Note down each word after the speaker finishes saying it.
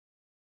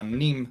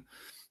Nim,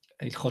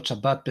 Ilchot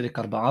Shabbat, Perek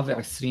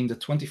 24, the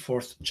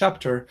 24th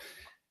chapter.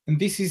 And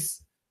this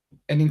is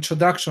an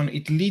introduction.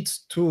 It leads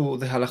to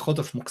the halachot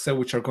of Mukseh,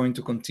 which are going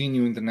to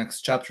continue in the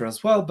next chapter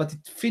as well, but it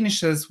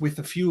finishes with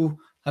a few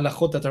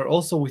halachot that are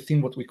also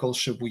within what we call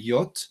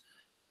Shavuyot,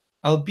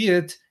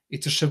 albeit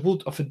it's a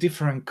Shavut of a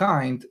different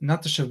kind,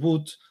 not a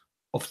Shavut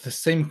of the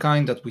same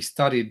kind that we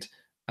studied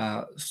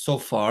so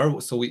far.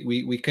 So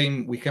we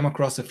came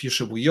across a few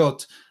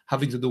Shavuyot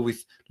having to do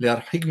with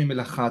le'arhig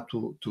mimelacha,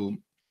 to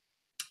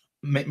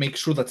make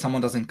sure that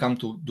someone doesn't come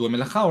to do a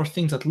melacha, or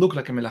things that look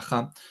like a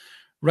melacha.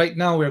 Right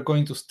now we're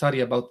going to study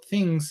about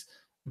things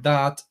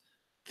that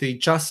they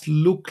just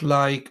look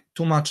like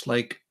too much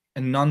like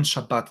a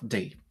non-Shabbat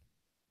day.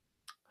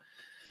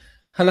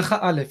 הלכה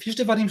א', יש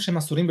דברים שהם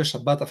אסורים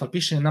בשבת, אף על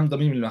פי שאינם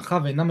דומים למלאכה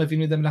ואינם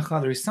מביאים לידי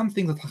מלאכה. There is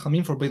something that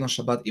חכמים forbid on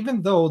Shabbat,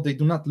 even though they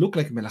do not look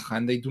like מלאכה,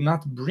 and they do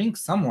not bring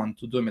someone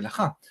to do a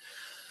מלאכה.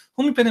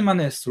 ומפני מה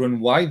נאסרו,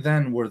 and why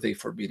then were they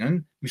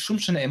forbidden? משום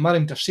שנאמר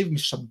אם תשיב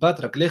משבת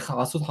רגליך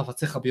עשות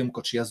חפציך ביום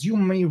קודשי. As you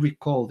may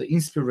recall, the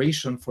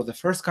inspiration for the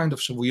first kind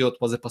of שבויות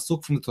was a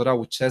pasuk from the Torah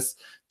which says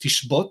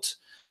תשבות,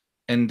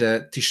 and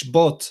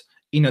תשבות,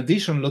 in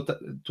addition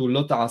to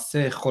לא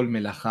תעשה כל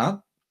מלאכה.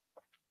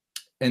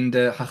 And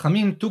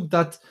Chachamim took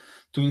that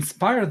to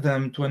inspire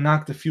them to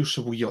enact a few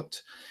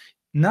Shavuyot.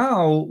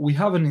 Now we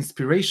have an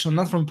inspiration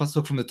not from a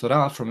pasuk from the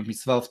Torah, from a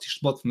mitzvah of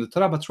Tishbot from the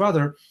Torah, but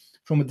rather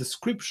from a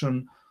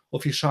description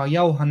of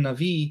Yeshayahu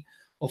HaNavi,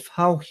 of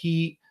how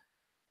he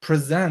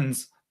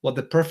presents what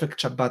the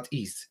perfect Shabbat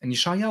is. And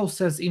Yeshayahu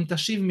says, Im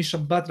tashiv mi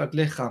Shabbat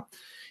raglecha,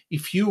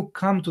 if you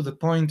come to the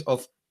point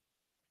of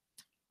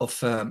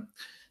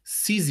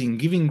ceasing,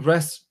 giving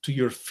rest to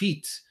your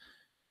feet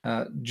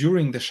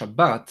during the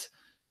Shabbat,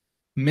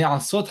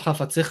 me'asot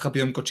hafatzecha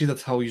b'yom kodshi,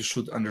 that's how you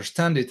should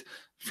understand it,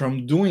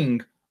 from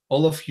doing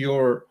all of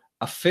your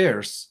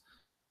affairs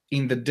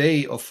in the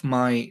day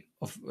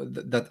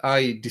that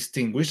I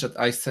distinguish, that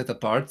I set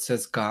apart,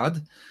 says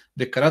God.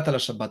 V'karat ala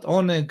Shabbat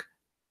oneg,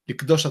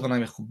 likdosh Adonai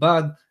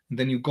mechubad. And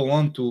then you go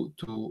on to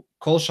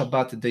call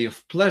Shabbat a day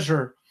of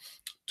pleasure,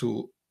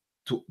 to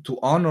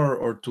honor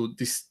or to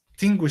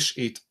distinguish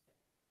it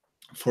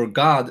for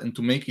God and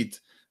to make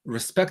it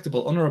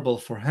respectable, honorable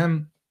for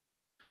Him.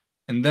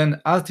 And then,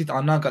 Al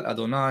tit'anag al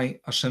Adonai,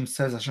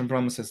 Hashem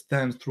promises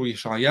them through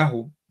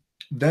Yeshayahu,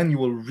 then you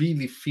will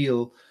really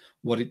feel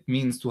what it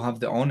means to have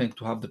the oneg,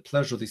 to have the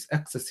pleasure, these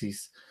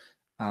ecstasies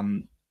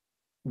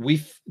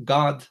with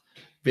God.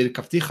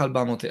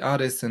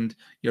 And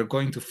you're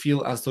going to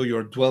feel as though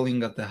you're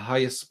dwelling at the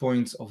highest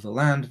points of the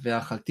land.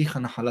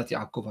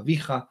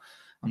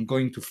 I'm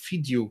going to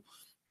feed you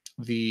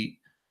the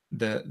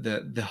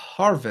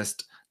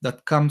harvest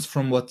that comes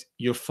from what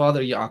your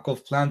father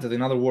Yaakov planted.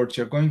 In other words,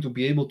 you're going to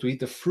be able to eat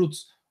the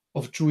fruits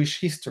of Jewish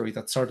history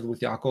that started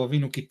with Yaakov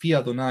Avinu, kifi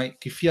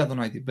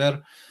Adonai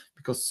diber,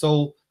 because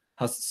so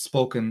has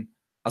spoken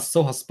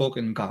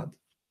God.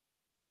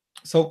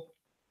 So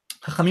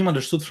Chachamim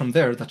understood from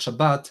there that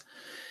Shabbat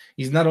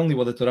is not only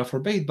what the Torah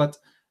forbade, but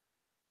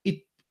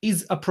it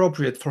is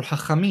appropriate for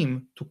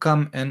Chachamim to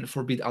come and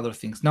forbid other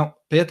things. Now,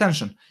 pay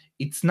attention.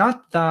 It's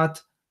not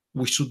that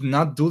we should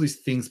not do these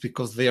things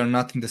because they are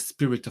not in the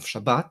spirit of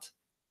Shabbat.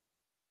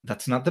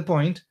 That's not the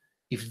point.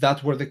 If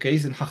that were the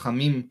case, then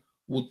Chachamim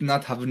would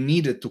not have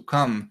needed to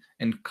come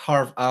and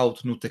carve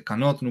out nu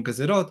tekanot, nu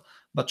gezerot,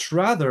 but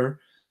rather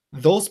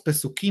those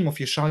pesukim of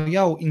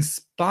Yeshayahu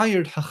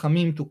inspired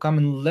Chachamim to come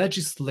and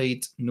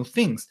legislate new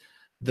things.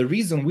 The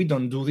reason we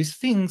don't do these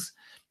things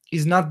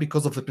is not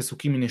because of the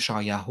pesukim in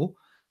Yeshayahu.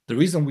 The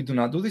reason we do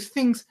not do these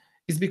things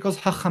is because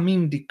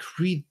Chachamim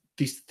decreed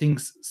these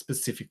things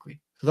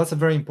specifically. So that's a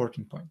very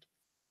important point.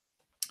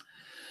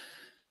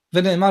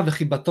 The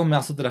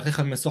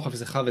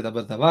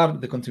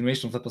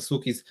continuation of the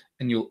pasuk is,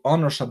 and you'll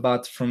honor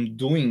Shabbat from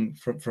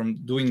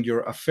doing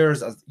your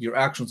affairs, as your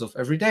actions of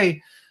every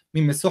day,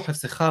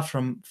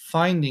 from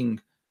finding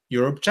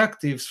your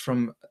objectives,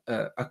 from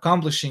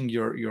accomplishing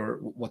your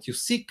what you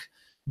seek,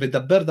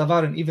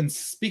 and even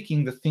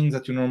speaking the things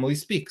that you normally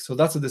speak. So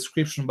that's a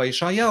description by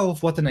Yeshayahu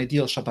of what an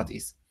ideal Shabbat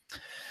is.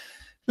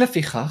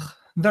 Lefichach,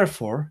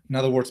 therefore, in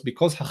other words,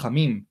 because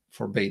Chachamim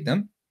forbade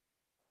them,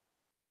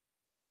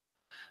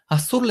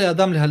 it's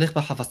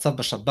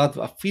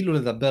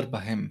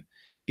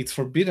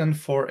forbidden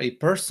for a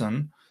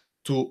person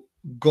to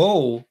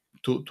go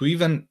to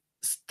even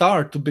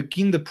start to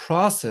begin the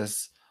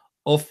process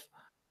of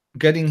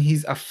getting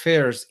his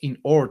affairs in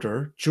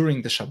order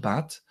during the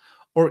Shabbat,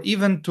 or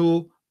even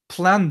to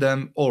plan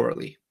them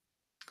orally.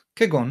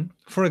 כגון,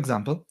 for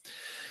example,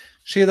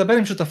 שידבר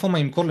עם שותפו מה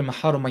ימכור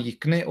למחר או מה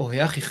יקנה, או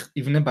היח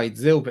יבנה בית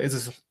זה,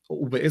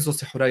 ובאיזו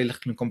סחורה ילך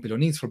למקום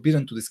פלוני. It's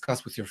forbidden to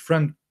discuss with your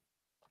friend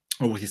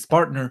or with his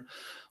partner,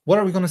 what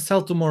are we going to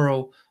sell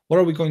tomorrow? What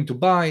are we going to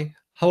buy?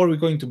 How are we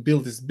going to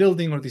build this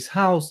building or this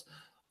house?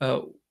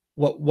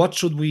 What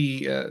should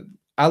we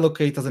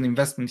allocate as an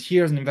investment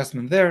here, as an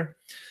investment there?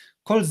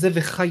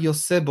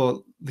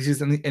 This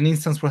is an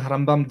instance where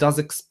Rambam does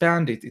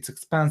expand it. It's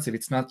expansive.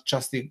 It's not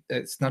just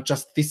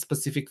this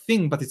specific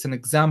thing, but it's an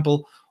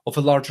example of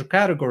a larger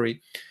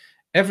category.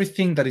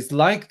 everything that is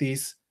like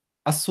this,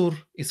 asur,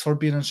 is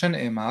forbidden, shen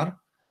emar,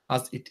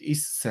 as it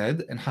is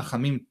said, and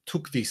Hachamim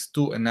took this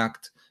to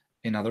enact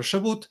another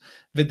Shabbat,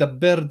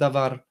 v'daber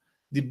davar,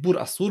 dibur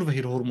asur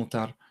v'hirhur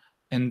mutar.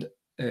 And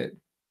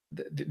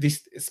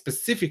this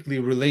specifically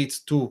relates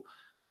to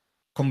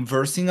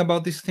conversing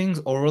about these things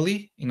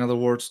orally, in other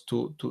words,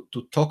 to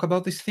talk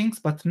about these things,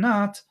 but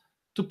not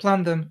to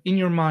plan them in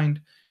your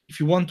mind. If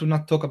you want to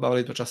not talk about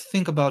it, but just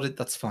think about it,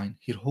 that's fine.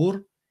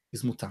 Hirhur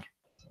is mutar.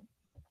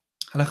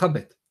 הלכה ב'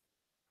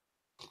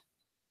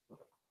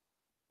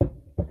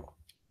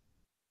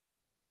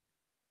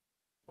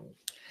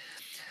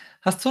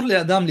 אסור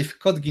לאדם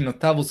לפקוד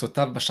גינותיו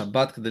וסותיו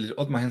בשבת כדי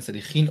לראות מהן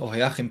צריחין או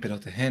היחים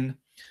פלותיהן,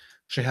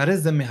 שהרי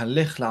זה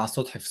מהלך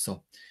לעשות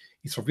חפשו.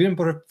 It's forbidden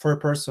for a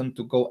person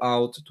to go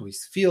out to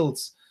his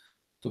fields,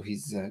 to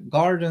his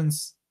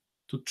gardens,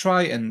 to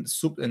try and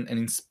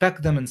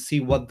inspect them and see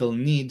what they'll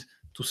need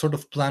to sort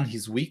of plan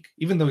his week,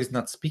 even though he's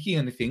not speaking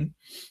anything.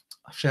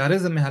 שהרי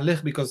זה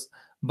מהלך, because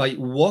by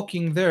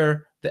walking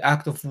there, the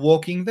act of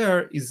walking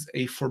there is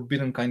a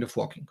forbidden kind of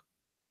walking.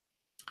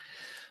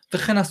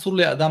 וכן אסור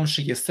לאדם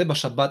שיסה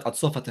בשבת עד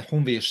סוף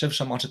התחום וישב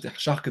שם עד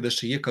שתחשך כדי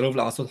שיהיה קרוב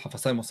לעשות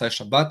חפשה במוצאי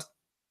שבת.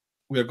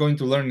 We are going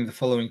to learn in the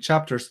following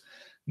chapters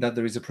that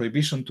there is a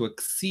prohibition to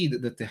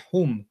exceed the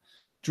tehum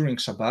during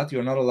Shabbat.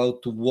 You're not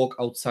allowed to walk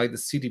outside the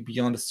city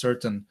beyond a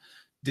certain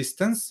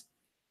distance.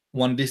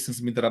 One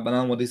distance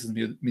midrabanan, one distance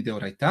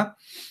mideoraita.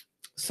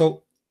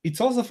 So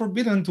it's also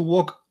forbidden to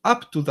walk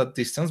up to that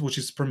distance, which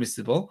is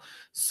permissible,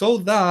 so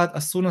that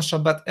as soon as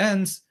Shabbat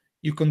ends,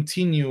 you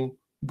continue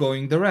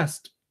going the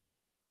rest.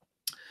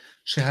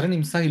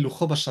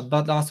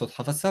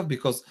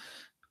 Because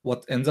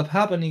what ends up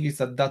happening is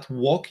that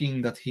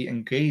walking that he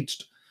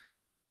engaged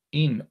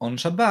in on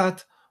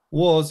Shabbat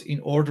was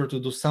in order to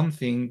do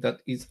something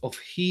that is of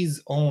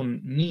his own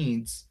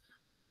needs,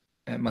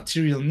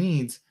 material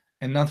needs,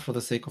 and not for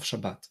the sake of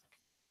Shabbat.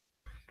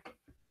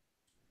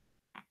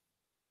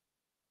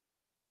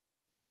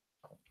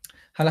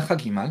 הלכה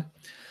ג'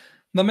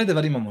 במה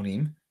דברים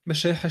אמורים?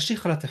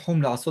 בשהשיך על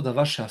התחום לעשות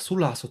דבר שאסור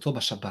לעשותו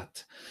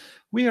בשבת.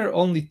 We are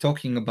only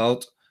talking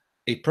about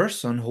a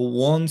person who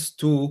wants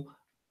to,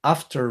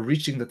 after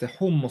reaching the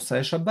tehum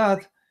Mosai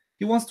Shabbat,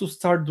 he wants to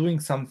start doing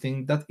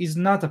something that is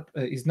not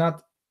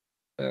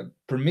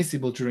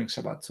permissible during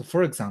Shabbat. So,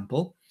 for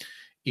example,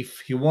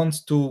 if he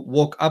wants to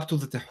walk up to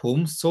the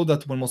tehum so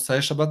that when Mosai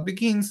Shabbat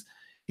begins,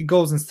 he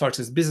goes and starts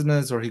his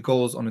business, or he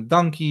goes on a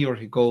donkey, or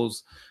he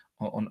goes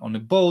on a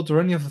boat, or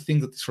any of the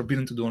things that is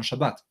forbidden to do on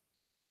Shabbat.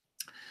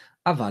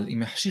 אבל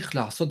אם החשיך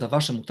לעשות דבר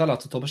שמותר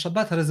לעשותו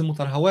בשבת, הרי זה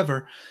מותר.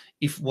 However,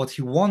 if what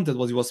he wanted,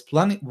 what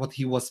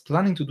he was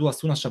planning to do as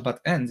soon as Shabbat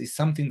ends is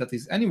something that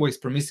is anyways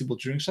permissible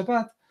during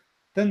Shabbat,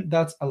 then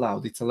that's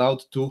allowed. It's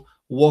allowed to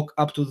walk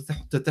up to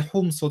the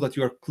tehum so that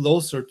you are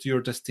closer to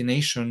your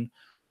destination,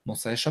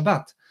 מוצאי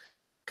שבת.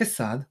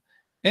 כיצד?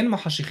 אין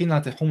מחשיכין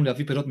לתחום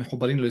להביא פירות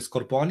מחוברים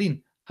לזכור פועלים.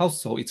 How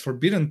so? It's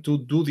forbidden to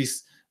do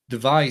this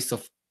device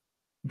of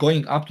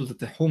going up to the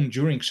tehum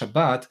during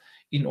Shabbat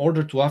in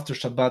order to, after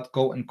Shabbat,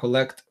 go and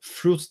collect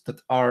fruits that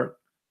are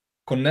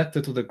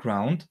connected to the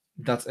ground.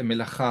 That's a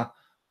melacha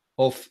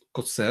of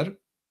kotzer.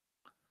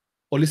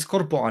 Or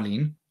liskor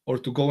po'alin, or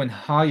to go and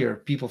hire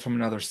people from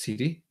another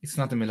city. It's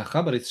not a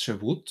melacha, but it's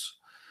shavut.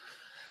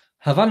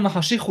 Haval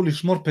mahashich hu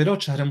lishmor perot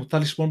shehare mutar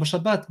lishmor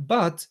b'Shabbat.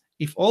 But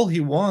if all he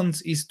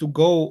wants is to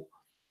go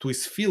to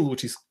his field,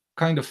 which is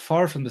kind of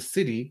far from the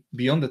city,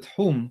 beyond the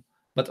tehum,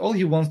 but all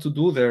he wants to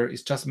do there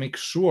is just make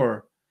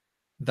sure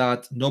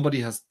that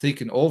nobody has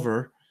taken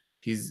over,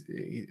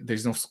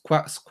 there's no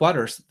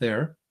squatters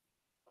there,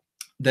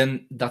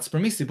 then that's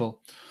permissible.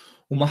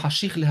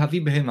 Likewise,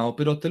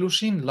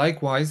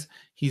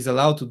 he's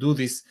allowed to do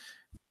this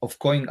of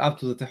going up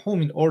to the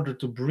tehum in order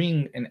to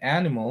bring an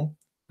animal,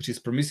 which is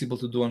permissible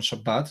to do on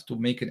Shabbat, to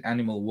make an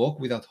animal walk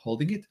without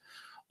holding it,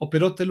 or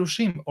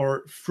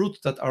fruit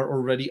that are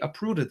already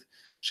uprooted.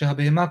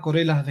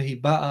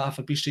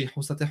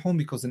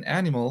 Because an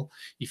animal,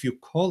 if you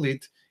call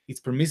it, it's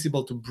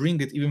permissible to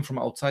bring it even from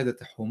outside the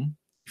tehum,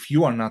 if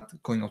you are not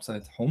going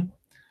outside the tehum.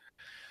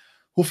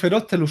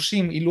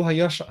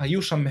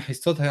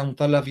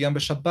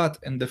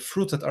 And the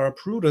fruits that are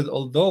uprooted,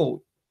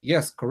 although,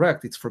 yes,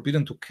 correct, it's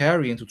forbidden to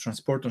carry and to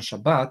transport on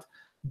Shabbat,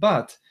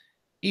 but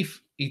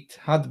if it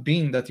had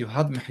been that you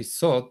had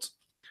mehisot,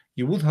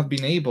 you would have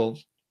been able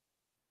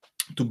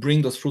to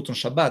bring those fruits on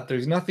Shabbat. There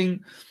is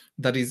nothing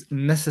that is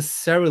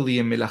necessarily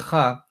a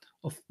melacha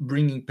of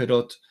bringing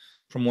perot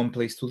from one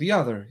place to the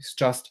other. It's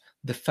just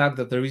the fact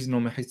that there is no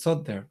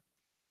mechitzot there.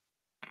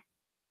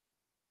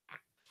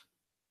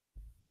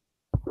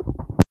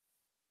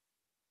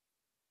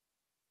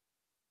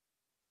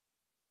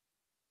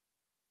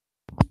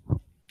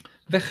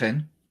 וכן,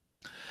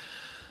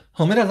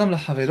 אומר אדם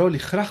לחברו,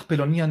 לכרך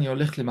פלוני אני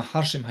הולך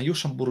למחר שהם היו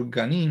שם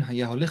בורגנין,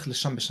 היה הולך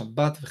לשם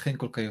בשבת, וכן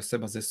כל כיוצא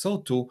בזה. So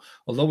too,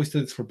 although we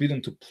said it's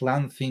forbidden to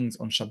plan things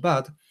on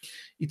Shabbat,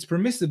 it's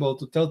permissible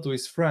to tell to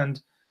his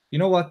friend, you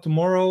know what,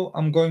 tomorrow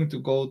I'm going to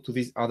go to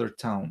this other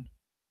town.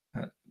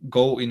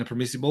 Go in a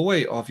permissible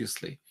way,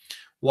 obviously.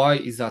 Why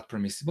is that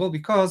permissible?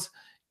 Because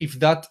if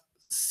that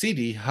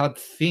city had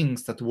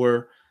things that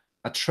were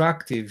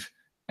attractive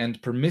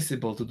and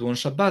permissible to do on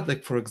Shabbat,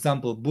 like for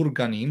example,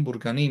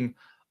 Burganim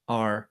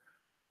are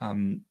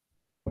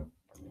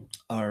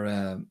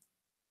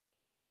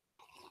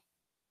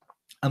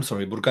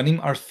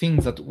Burganim are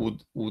things that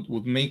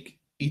would make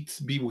it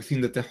be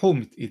within the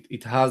Tehom.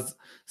 It has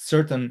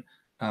certain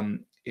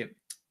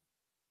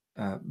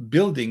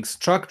building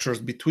structures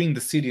between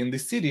the city and the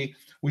city,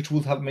 which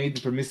would have made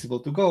it permissible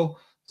to go.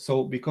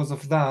 So because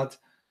of that,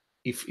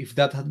 if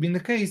that had been the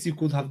case, you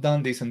could have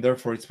done this, and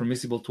therefore it's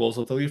permissible to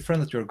also tell your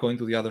friend that you're going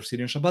to the other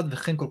city on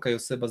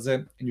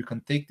Shabbat, and you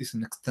can take this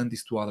and extend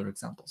this to other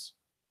examples.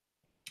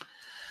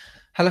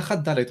 It's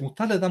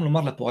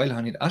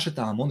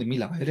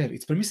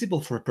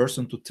permissible for a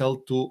person to tell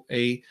to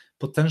a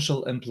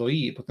potential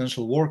employee, a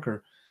potential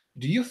worker,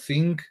 do you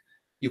think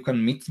you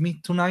can meet me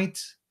tonight?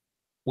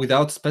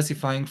 Without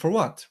specifying for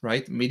what,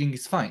 right? Meeting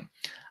is fine.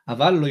 But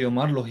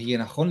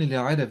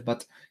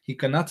he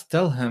cannot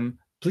tell him,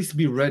 please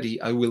be ready,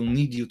 I will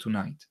need you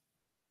tonight.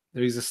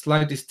 There is a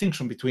slight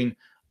distinction between,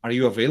 are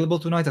you available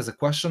tonight as a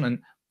question,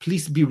 and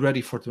please be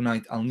ready for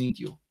tonight, I'll need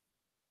you.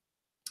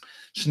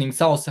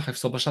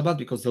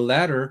 Because the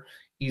latter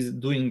is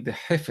doing the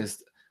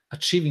hefes,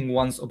 achieving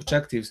one's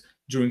objectives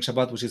during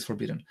Shabbat, which is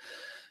forbidden.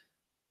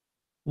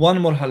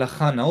 One more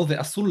halacha now,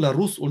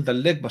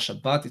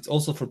 it's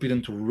also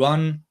forbidden to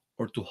run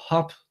or to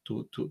hop,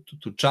 to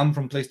jump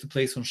from place to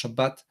place on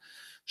Shabbat.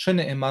 Because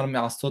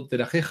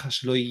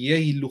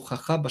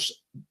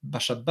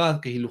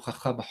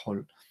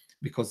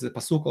the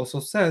pasuk also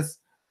says,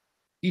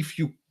 if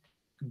you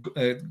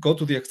go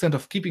to the extent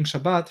of keeping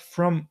Shabbat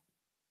from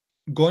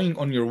going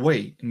on your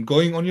way, and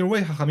going on your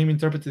way, Chachamim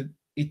interpreted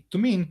it to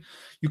mean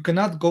you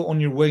cannot go on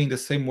your way in the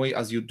same way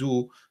as you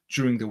do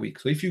during the week.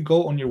 So if you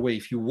go on your way,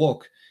 if you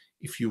walk,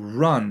 if you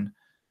run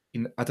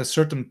at a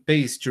certain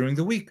pace during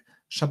the week,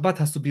 Shabbat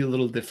has to be a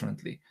little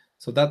differently.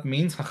 So that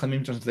means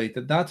Chachamim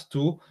translated that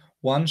to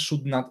one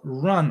should not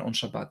run on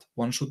Shabbat,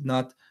 one should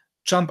not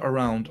jump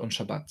around on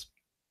Shabbat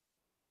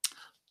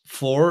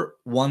for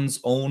one's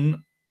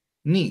own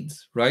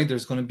needs, right?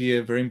 There's going to be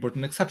a very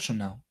important exception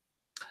now.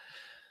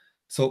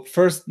 So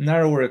first,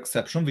 narrower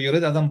exception. However,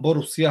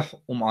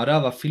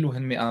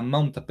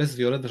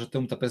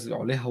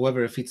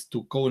 if it's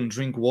to go and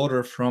drink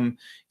water from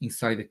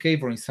inside the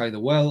cave or inside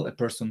the well, a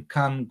person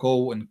can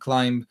go and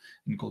climb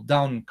and go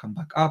down and come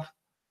back up.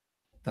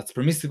 That's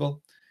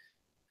permissible.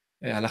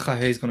 Halacha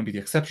He is going to be the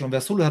exception.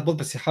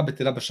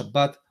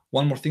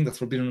 One more thing that's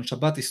forbidden on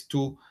Shabbat is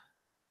to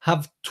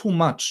have too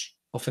much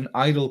of an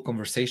idle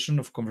conversation,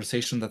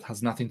 that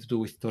has nothing to do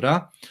with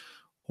Torah,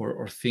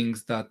 or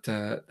things that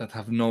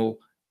have no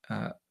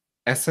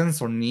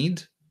essence or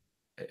need.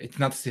 It's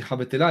not a sicha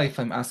betela if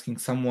I'm asking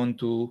someone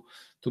to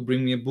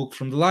bring me a book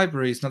from the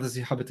library. It's not a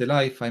sicha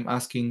betela if I'm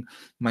asking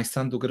my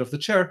son to get off the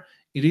chair.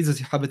 It is a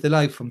sicha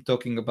betela if I'm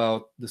talking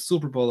about the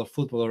Super Bowl or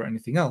football or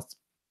anything else.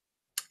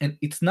 And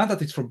it's not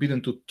that it's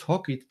forbidden to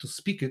talk it, to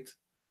speak it.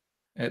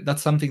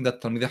 That's something that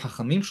Talmidei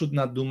Chachamim should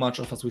not do much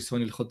of, as we saw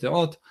in Ilchot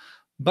Deot.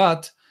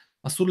 But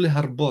asur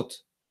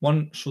leharbot,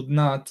 one should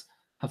not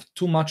have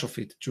too much of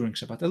it during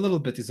Shabbat. A little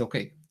bit is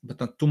okay, but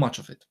not too much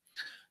of it.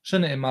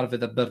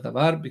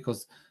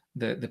 Because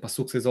the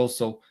pasuk says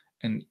also,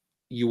 and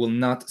you will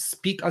not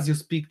speak as you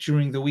speak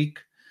during the week.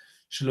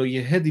 It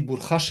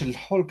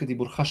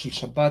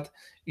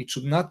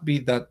should not be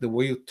that the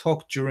way you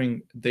talk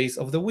during days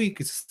of the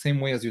week is the same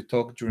way as you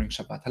talk during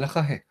Shabbat.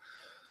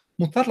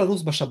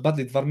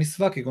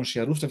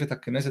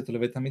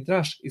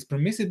 It's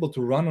permissible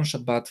to run on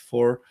Shabbat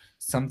for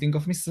something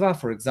of mitzvah,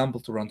 for example,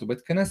 to run to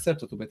Bet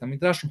Knesset or to Bet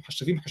HaMidrash.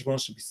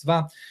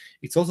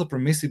 It's also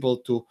permissible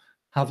to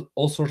have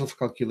all sorts of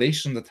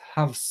calculations that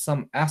have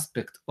some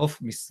aspect of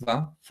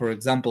mitzvah. For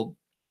example,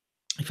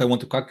 if I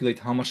want to calculate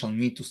how much I'll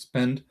need to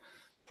spend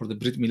for the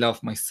Brit Milah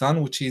of my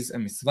son, which is a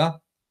mitzvah,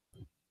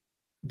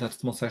 that's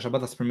Motzai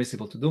Shabbat, that's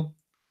permissible to do.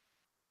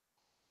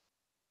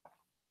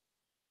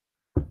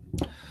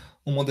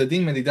 It's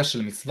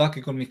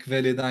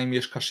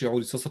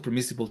also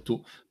permissible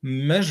to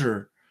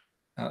measure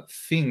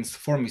things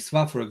for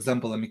mitzvah. For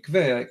example, a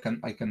mikveh,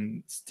 I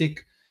can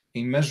stick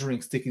a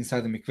measuring stick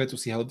inside the mikveh to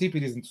see how deep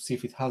it is and to see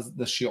if it has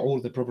the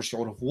shi'ur, the proper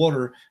shi'ur of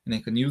water, and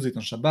I can use it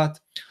on Shabbat.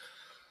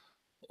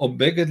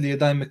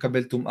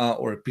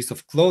 Or a piece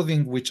of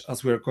clothing, which,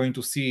 as we are going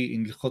to see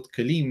in Ilchot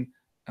Kelim,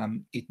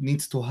 it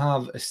needs to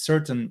have a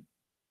certain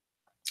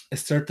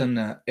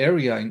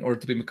area in order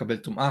to be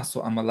mekabel tum'ah,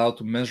 so I'm allowed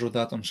to measure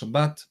that on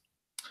Shabbat.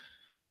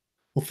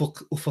 It's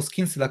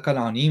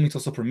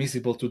also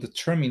permissible to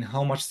determine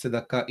how much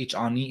tzedakah each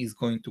ani is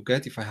going to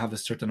get. If I have a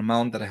certain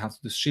amount that I have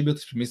to distribute,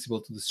 it's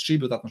permissible to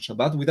distribute that on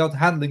Shabbat without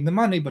handling the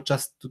money, but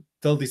just to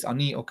tell this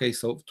ani, okay,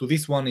 so to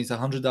this one is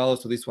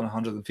 $100, to this one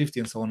 $150,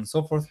 and so on and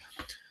so forth.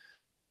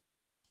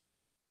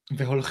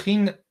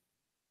 והולכים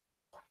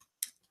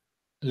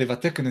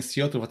לבתי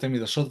כנסיות ובתי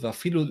מדרשות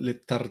ואפילו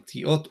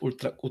לתרתיות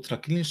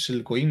וטרקלין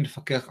של גויים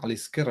לפקח על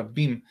עסקי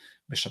רבים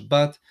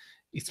בשבת.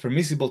 It's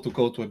permissible to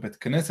go to a Bet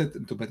Knesset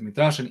and to Bet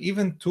Midrash and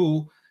even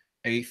to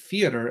a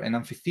theater, an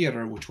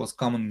amphitheater, which was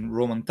common in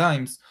Roman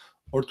times,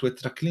 or to a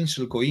traklin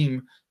shel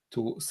goyim,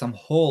 to some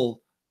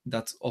hall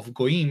that's of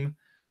goyim,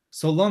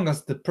 so long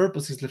as the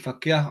purpose is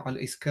lefakeach al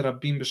iskei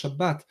rabim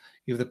b'Shabbat,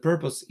 if the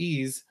purpose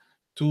is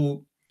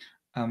to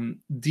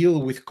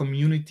deal with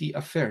community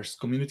affairs.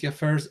 Community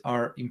affairs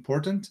are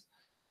important,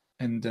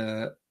 and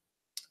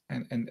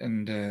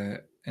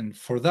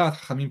for that,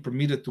 Chachamim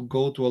permitted to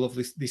go to all of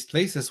these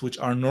places, which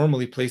are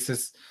normally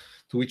places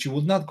to which you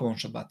would not go on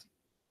Shabbat.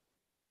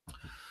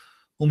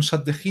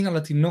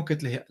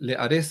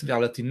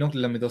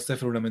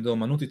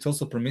 It's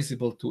also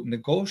permissible to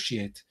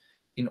negotiate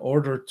in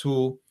order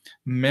to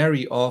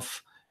marry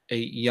off a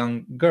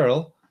young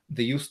girl.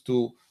 They used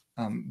to,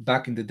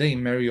 back in the day,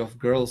 marry off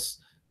girls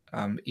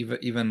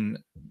even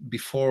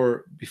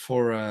before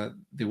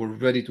they were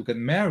ready to get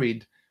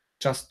married,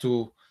 just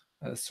to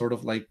sort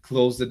of like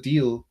close the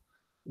deal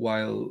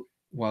while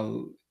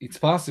it's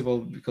possible,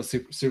 because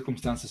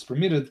circumstances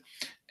permitted,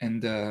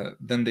 and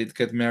then they'd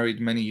get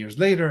married many years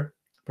later,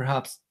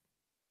 perhaps,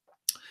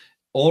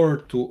 or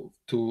to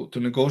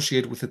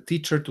negotiate with a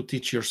teacher to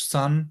teach your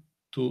son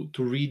to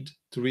read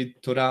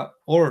Torah,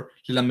 or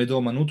lilamedo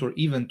manut, or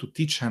even to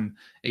teach him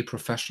a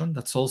profession.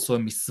 That's also a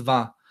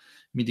mitzvah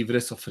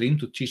midivrei sofrim,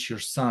 to teach your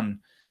son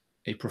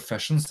a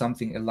profession,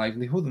 something, a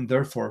livelihood, and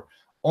therefore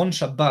on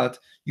Shabbat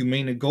you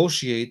may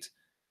negotiate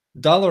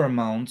dollar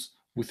amounts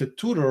with a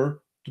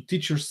tutor to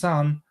teach your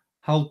son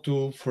how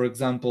to, for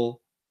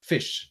example,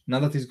 fish.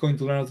 Not that he's going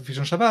to learn how to fish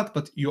on Shabbat,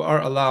 but you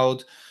are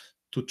allowed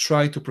to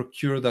try to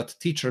procure that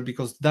teacher,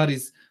 because that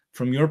is,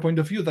 from your point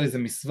of view, that is a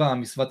mitzvah,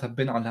 mitzvat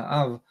haben al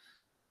ha'av,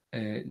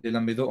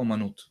 lelamedo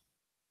omanut.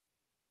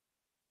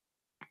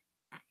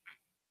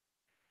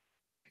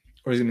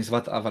 Or is it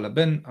mitzvat av al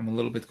haben? I'm a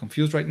little bit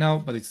confused right now,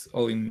 but it's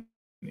all in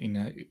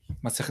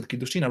Masechet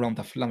Kiddushin around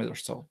Daf Lamed or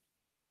so.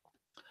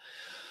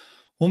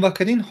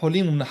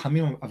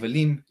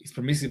 It's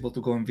permissible to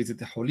go and visit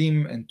the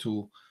holim and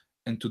to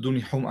do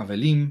nihum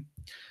avelim.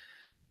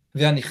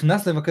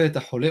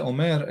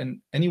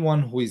 And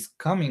anyone who is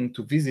coming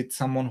to visit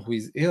someone who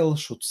is ill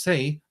should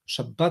say,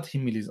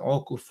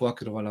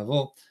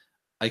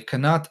 I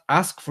cannot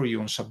ask for you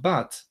on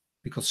Shabbat,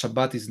 because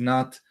Shabbat is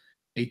not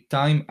a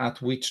time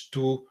at which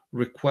to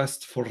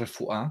request for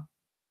refuah.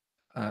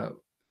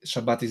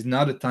 Shabbat is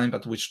not a time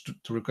at which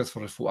to request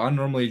for refuah.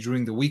 Normally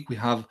during the week we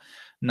have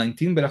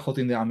 19 berachot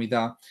in the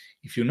Amidah.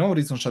 If you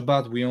notice, on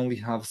Shabbat we only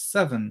have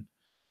 7.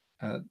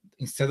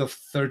 Instead of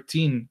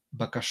 13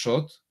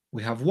 bakashot,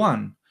 we have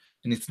 1.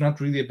 And it's not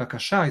really a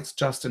bakasha, it's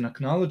just an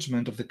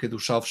acknowledgement of the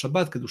Kedusha of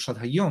Shabbat, Kedushat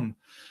Hayom.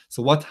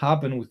 So what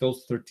happened with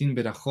those 13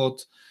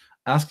 berachot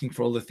asking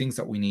for all the things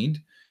that we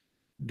need?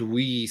 Do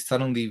we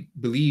suddenly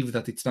believe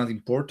that it's not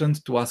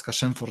important to ask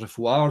Hashem for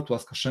refuah, or to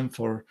ask Hashem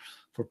for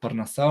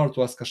parnasah, or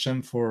to ask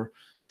Hashem for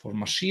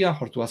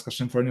Mashiach, or to ask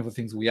Hashem for any of the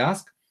things we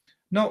ask?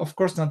 No, of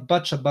course not,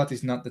 but Shabbat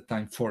is not the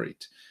time for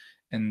it.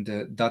 And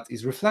that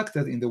is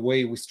reflected in the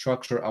way we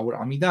structure our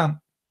Amidah.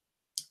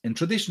 And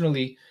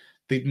traditionally,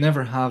 they'd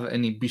never have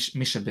any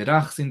Misha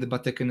Berachs in the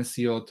Batei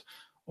Kenesiot,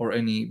 or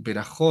any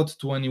Berachot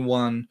to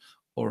anyone,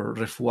 or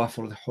Refuah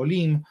for the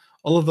Holim.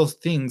 All of those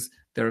things,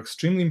 they're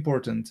extremely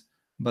important,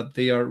 but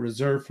they are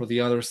reserved for the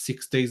other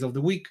 6 days of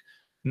the week,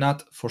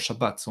 not for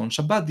Shabbat. So on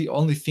Shabbat, the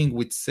only thing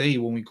we'd say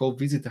when we go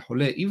visit the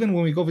Hole, even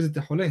when we go visit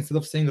the Hole, instead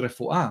of saying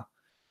Refuah,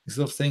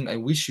 instead of saying, I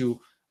wish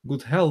you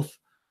good health,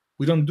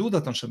 we don't do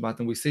that on Shabbat,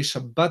 and we say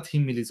Shabbat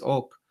himil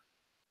liz'ok.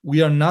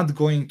 We are not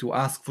going to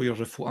ask for your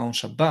refuah on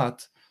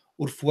Shabbat,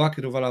 urfuah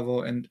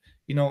kiruvalavo, and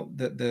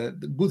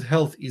the good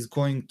health is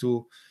going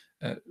to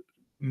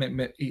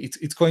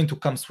it's going to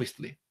come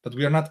swiftly. But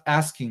we are not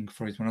asking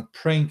for it. We're not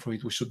praying for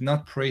it. We should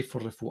not pray for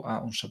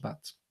refuah on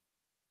Shabbat.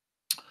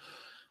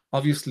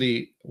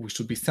 Obviously, we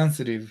should be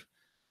sensitive,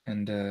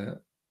 and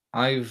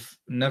I've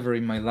never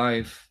in my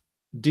life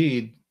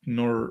did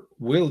nor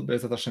will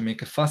Be'ezat Hashem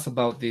make a fuss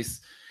about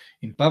this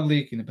in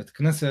public, in a Bet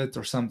Knesset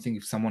or something.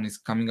 If someone is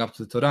coming up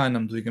to the Torah and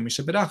I'm doing a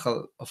Misha Berach,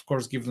 I'll of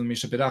course give them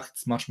Misha Berach.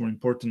 It's much more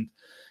important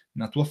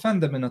not to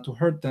offend them and not to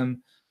hurt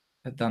them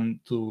than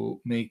to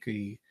make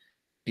a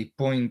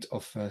point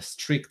of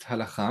strict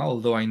halacha,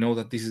 although I know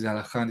that this is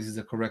halacha and this is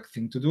the correct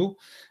thing to do.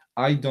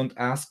 I don't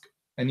ask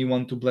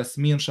anyone to bless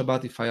me on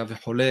Shabbat. If I have a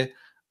hole,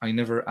 I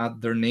never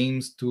add their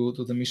names to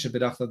the Misha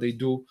Berach that they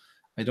do.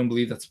 I don't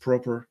believe that's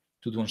proper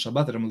to do on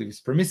Shabbat. I don't believe it's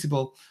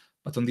permissible.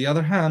 But on the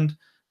other hand,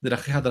 and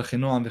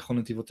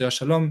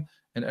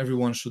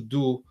everyone should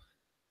do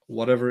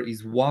whatever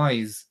is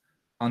wise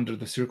under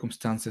the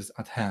circumstances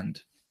at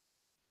hand.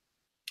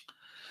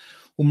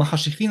 It's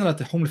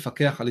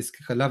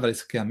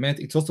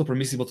also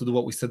permissible to do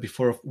what we said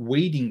before, of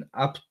waiting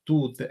up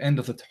to the end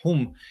of the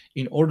Tehum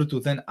in order to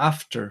then,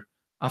 after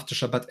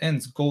Shabbat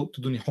ends, go to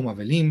do Nihum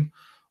Avelim,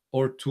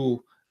 or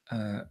to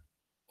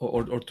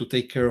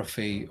take care of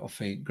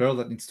a girl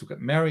that needs to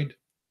get married,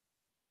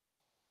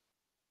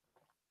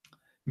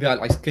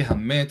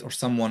 or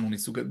someone who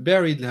needs to get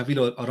buried,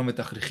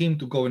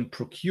 to go and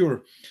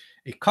procure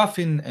a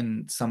coffin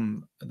and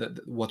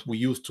what we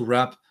use to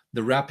wrap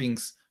the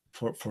wrappings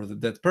for the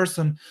dead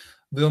person.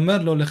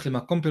 ואומר לו, לך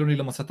למקום פלוני,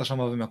 לא מצאת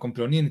שמה במקום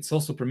פלוני, and it's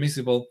also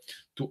permissible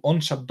to, on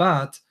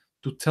Shabbat,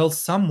 to tell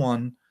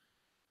someone,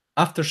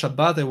 after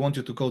Shabbat, I want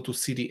you to go to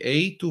city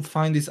A to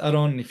find this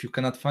Aron. If you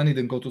cannot find it,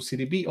 then go to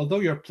city B.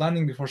 Although you're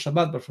planning before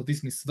Shabbat, but for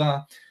this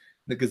mitzvah,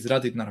 the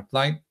Gezerah did not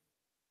apply.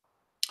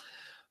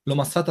 לא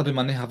מצאת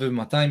במנה הווה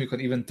ב-200, you can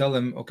even tell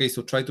them, okay,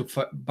 so try to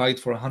buy it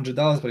for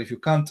 $100, but if you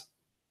can't,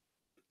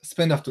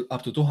 spend up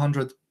to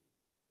 200.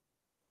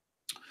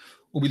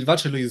 ובלבד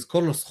שלא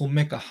יזכור לו סכום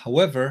מקח.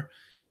 However,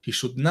 he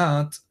should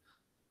not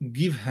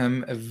give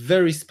him a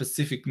very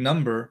specific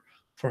number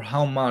for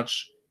how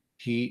much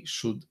he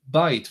should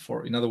buy it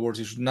for. In other words,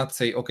 he should not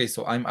say, okay,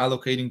 so I'm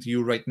allocating to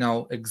you right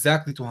now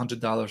exactly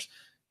 $200.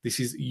 This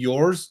is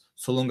yours,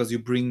 so long as you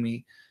bring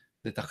me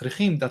the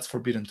תכריכים. That's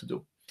forbidden to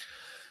do.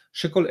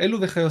 שכל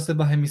אלו וכיוצא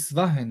בהם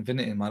מצווה הן,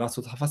 ונאמר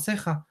לעשות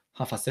חפשיך.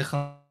 חפשיך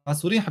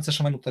אסורים, חפשי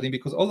שמיים מותרים,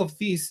 because all of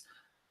these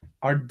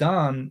are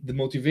done, the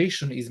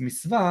motivation is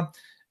mitzvah,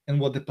 and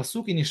what the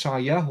pasuk in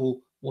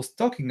Yeshayahu was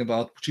talking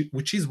about,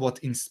 which is what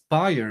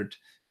inspired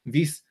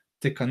this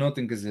tekanot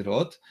and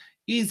gezerot,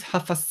 is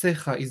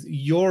hafasecha, is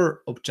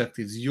your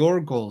objectives, your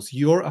goals,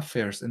 your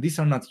affairs, and these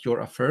are not your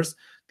affairs,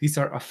 these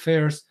are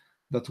affairs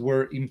that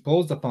were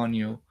imposed upon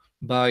you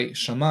by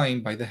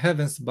Shamayim, by the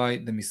heavens, by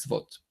the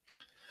mitzvot.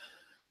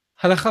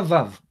 הלכה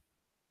ו'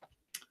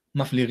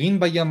 מפלירין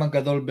בים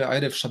הגדול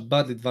בערב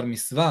שבת לדבר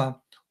מצווה,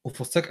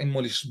 ופוסק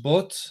עמו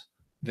לשבות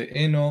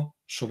ואינו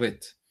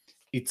שובת.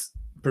 It's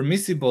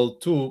permissible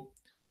to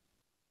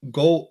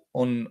go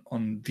on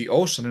the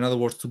ocean, in other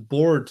words, to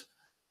board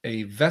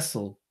a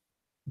vessel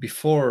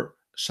before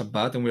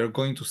Shabbat, and we are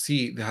going to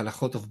see the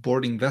halachot of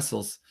boarding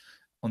vessels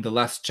in the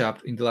last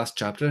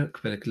chapter,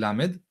 פרק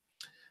למד,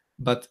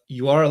 but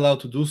you are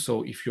allowed to do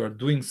so if you are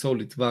doing so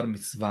לדבר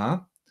מצווה,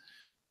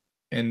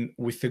 and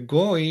with a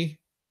goy,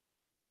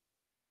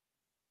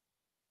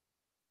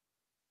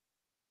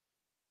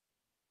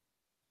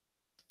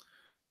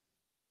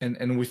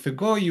 and with the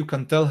goy, you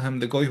can tell him,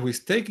 the goy who is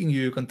taking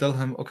you, you can tell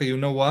him, okay, you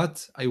know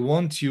what? I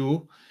want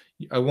you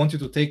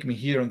to take me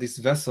here on this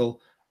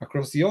vessel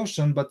across the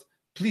ocean, but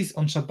please,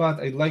 on Shabbat,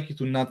 I'd like you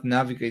to not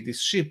navigate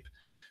this ship,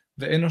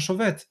 ve'eno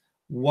shovet,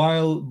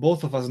 while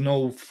both of us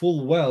know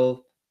full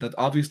well that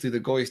obviously the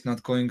goy is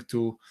not going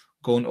to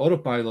go on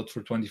autopilot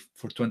for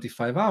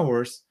 25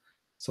 hours,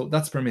 so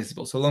that's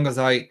permissible. So long as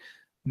I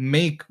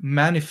make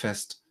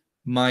manifest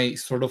my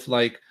sort of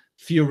like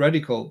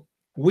theoretical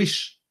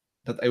wish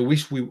that I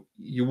wish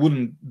you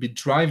wouldn't be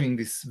driving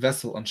this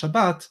vessel on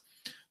Shabbat,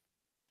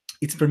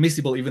 it's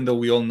permissible even though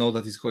we all know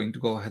that he's going to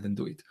go ahead and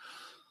do it.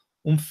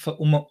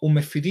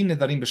 ומפירים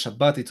נדרים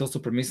בשבת, it's also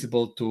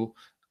permissible to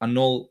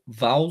annul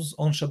vows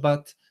on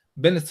Shabbat,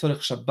 בין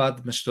לצורך שבת,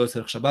 בין שלא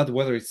לצורך שבת,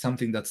 whether it's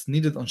something that's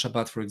needed on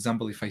Shabbat. For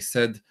example, if I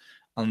said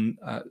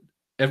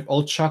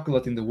all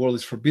chocolate in the world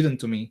is forbidden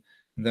to me,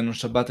 and then on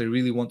Shabbat I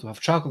really want to have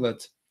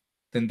chocolate,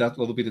 then that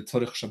will be the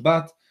tzorech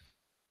Shabbat.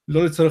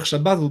 לא לצורך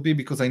שבת will be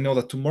because I know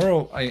that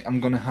tomorrow I'm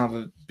going to have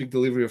a big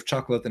delivery of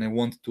chocolate and I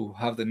want to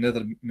have the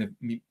nether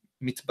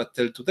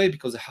mitbatel today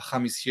because the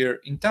Hacham is here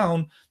in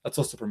town. That's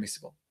also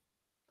permissible.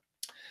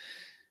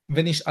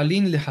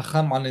 ונשאלין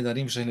לחכם על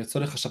נדרים שהן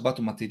לצורך השבת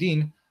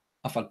ומתירין,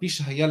 אף על פי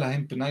שהיה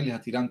להם פנאי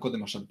להתירן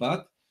קודם השבת,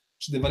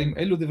 שדברים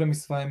אלו דברי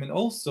מצווה הם. And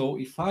also,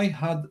 if I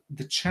had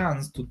the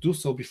chance to do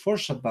so before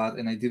Shabbat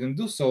and I didn't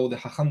do so, the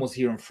Hacham was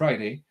here on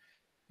Friday,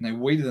 and I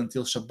waited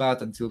until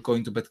Shabbat, until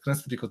going to Bet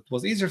Knesset, because it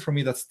was easier for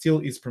me, that still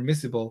is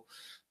permissible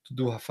to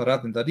do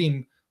Hafarat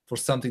Nedarim for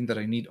something that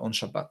I need on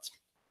Shabbat.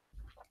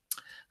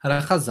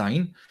 הלכה ז'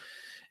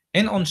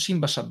 אין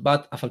עונשים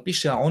בשבת, אף על פי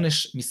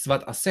שהעונש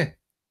מצוות עשה,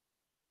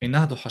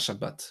 אינה דוחה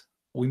שבת.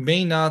 We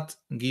may not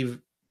give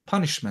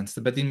punishments,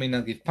 the Bedin may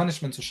not give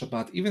punishments on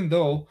Shabbat, even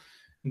though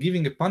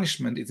giving a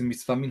punishment is a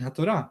mitzvah min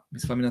HaTorah.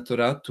 Mitzvah min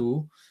HaTorah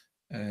to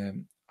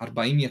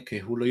 40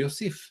 יכהו לא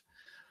יוסיף.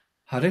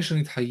 הרי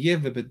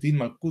שנתחייב בבית דין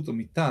מלכות או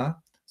מיתה,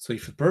 so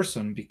if a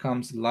person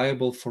becomes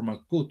liable for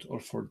malkut or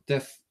for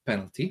death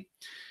penalty,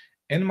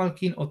 אין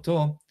מלקין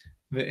אותו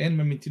ואין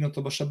ממיתין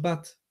אותו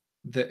בשבת.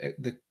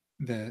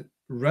 The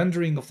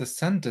rendering of the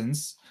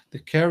sentence, the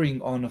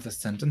carrying on of the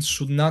sentence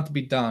should not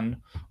be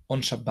done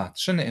on Shabbat.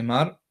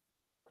 שנאמר,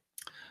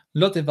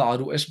 לא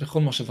תבערו אש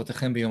בכל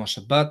מושבותיכם ביום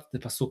השבת. The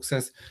pasuk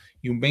says,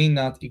 you may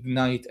not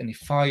ignite any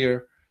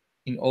fire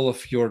in all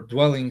of your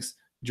dwellings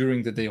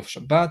during the day of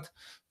Shabbat.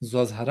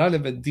 זו הזהרה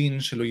לבית דין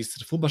שלא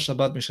ישרפו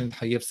בשבת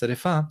משנתחייב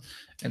שרפה.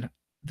 And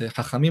the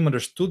Chachamim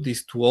understood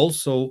this to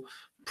also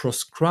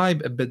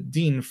proscribe a bet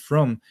din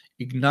from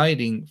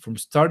igniting, from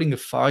starting a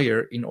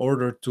fire in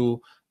order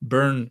to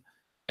burn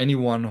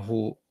anyone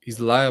who is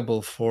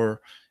liable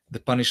for the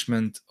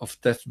punishment of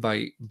death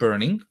by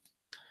burning.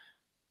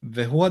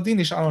 והוא הדין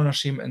נשאר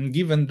אנשים, and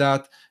given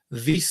that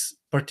this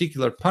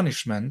particular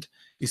punishment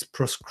is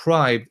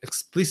prescribed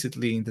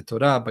explicitly in the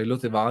Torah by לא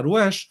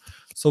תבערו אש,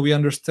 so we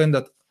understand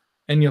that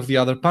any of the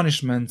other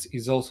punishments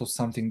is also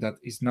something that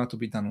is not to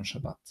be done on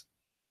Shabbat.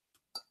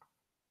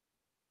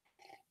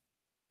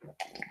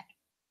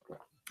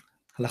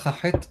 הלכה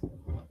ח'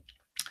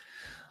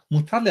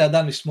 מותר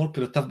לאדם לשמור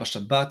פרטיו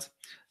בשבת,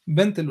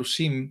 בין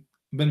תלושים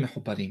בין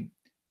מחוברים.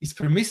 It's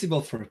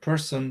permissible for a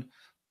person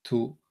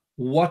to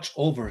watch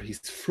over his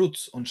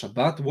fruits on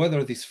Shabbat,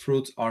 whether these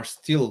fruits are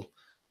still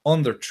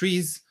on their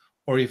trees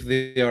or if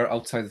they are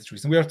outside the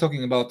trees. And we are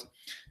talking about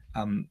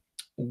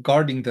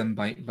guarding them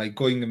by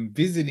going and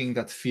visiting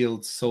that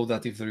field, so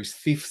that if there is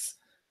thieves,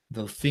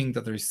 they'll think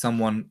that there is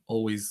someone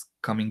always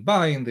coming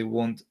by and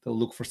they'll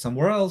look for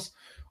somewhere else.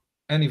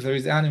 And if there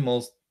is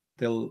animals,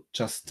 they'll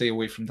just stay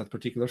away from that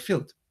particular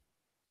field.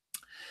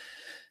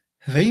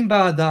 ואם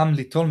בא אדם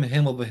ליטול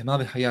מהם או בהמה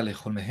וחיה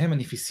לאכול מהם,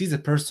 and if he sees a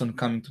person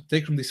coming to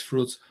take from these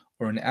fruits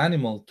or an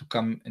animal to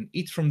come and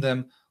eat from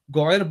them,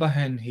 גוער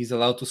בהן, he's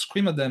allowed to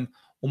scream at them,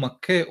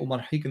 ומכה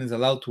ומרחיק, and is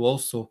allowed to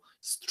also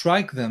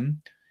strike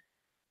them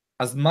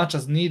as much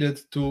as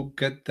needed to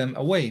get them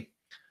away.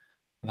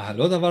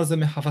 והלא דבר זה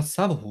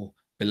מחפציו הוא,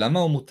 ולמה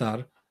הוא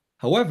מותר?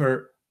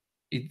 However,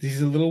 this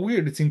is a little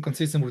weird, it's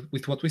inconsistent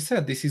with what we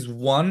said. This is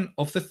one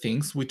of the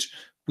things which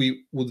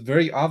we would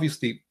very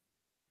obviously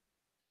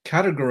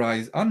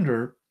categorize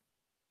under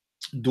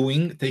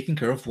taking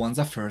care of one's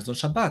affairs on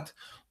Shabbat.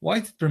 Why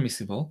is it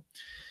permissible?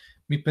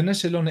 מפני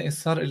שלא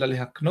נאסר אלא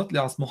להקנות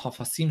לעצמו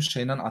חפצים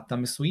שאינן עתה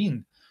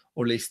מסויין,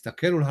 או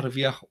להסתכל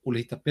ולהרוויח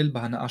ולהטפל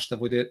בהנאה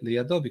שתבוא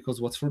לידו,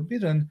 because what's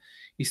forbidden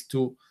is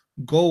to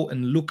go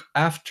and look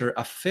after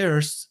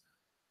affairs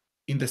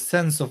in the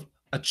sense of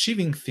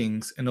achieving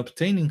things and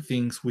obtaining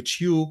things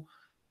which you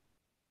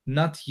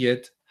not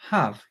yet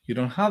have. You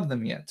don't have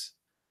them yet.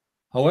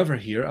 However,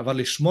 here, אבל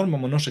לשמור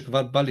ממונו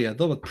שכבר בא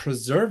לידו, but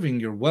preserving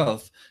your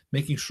wealth,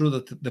 making sure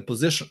that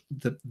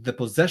the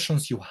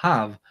possessions you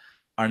have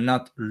are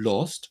not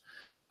lost,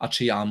 עד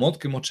שיעמוד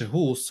כמות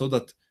שהוא, so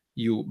that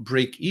you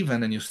break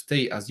even and you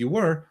stay as you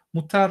were,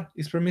 מותר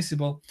is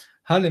permissible.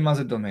 למה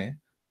זה דומה?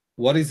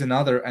 What is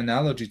another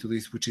analogy to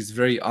this which is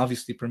very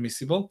obviously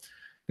permissible?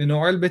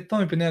 לנועל ביתו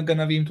מפני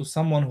הגנבים, to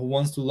someone who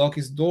wants to lock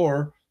his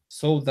door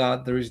so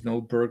that there is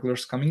no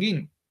burglars coming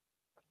in.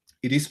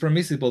 It is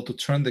permissible to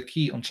turn the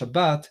key on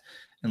Shabbat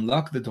and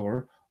lock the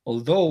door,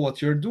 although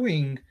what you're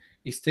doing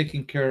is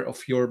taking care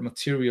of your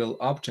material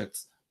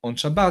objects on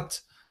Shabbat,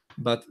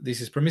 but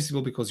this is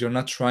permissible because you're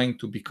not trying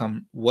to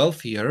become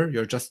wealthier,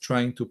 you're just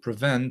trying to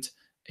prevent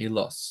a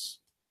loss.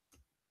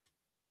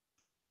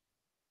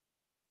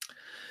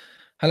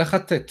 הלכה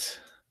ט'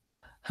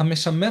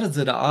 המשמר את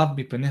זרעיו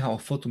מפני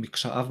העופות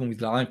ומקשאיו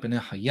ומדלעיו מפני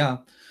החיה,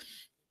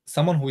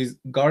 someone who is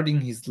guarding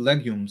his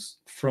legumes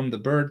from the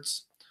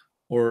birds,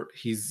 or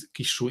his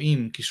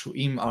kishuim.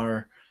 Kishuim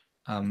are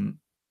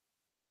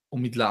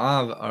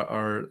umidla'av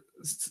are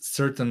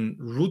certain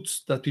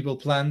roots that people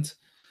plant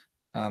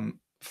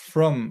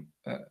from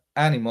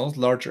animals,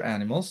 larger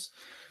animals.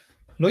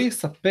 לא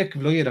יספק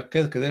ולא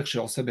ירקד כדרך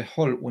שעושה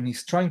בחול. When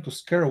he's trying to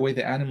scare away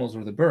the animals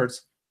or the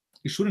birds,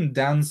 he shouldn't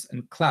dance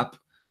and clap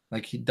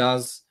like he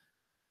does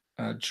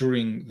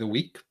during the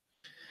week.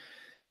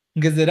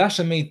 גזירה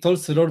שמייטול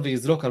צרור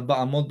ויזרוק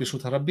 4 אמות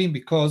ברשות הרבים,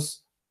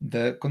 because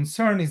the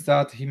concern is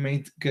that he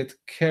may get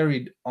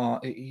carried on,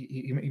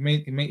 he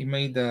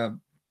may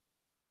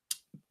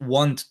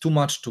want too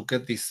much to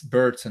get these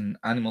birds and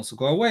animals to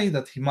go away,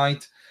 that he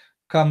might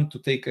come to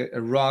take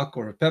a rock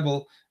or a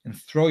pebble and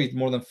throw it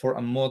more than 4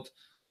 amot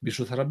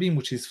bishut harabim,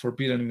 which is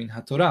forbidden min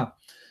haTorah.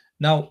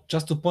 Now,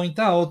 just to point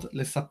out,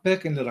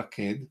 lesapek and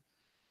leraked,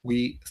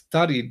 we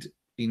studied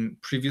in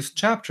previous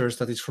chapters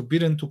that it's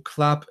forbidden to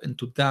clap and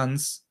to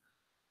dance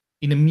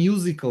in a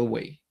musical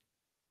way.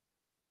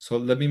 So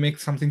let me make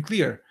something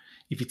clear.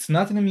 If it's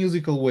not in a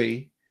musical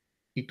way,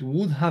 it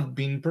would have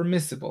been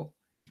permissible.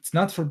 It's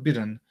not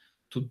forbidden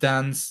to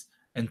dance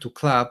and to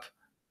clap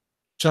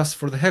just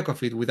for the heck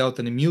of it without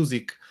any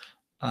music,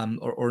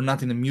 or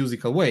not in a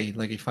musical way.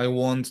 Like if I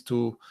want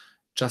to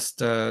just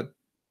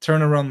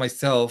turn around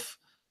myself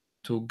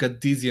to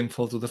get dizzy and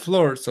fall to the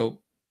floor,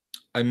 so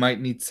I might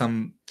need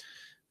some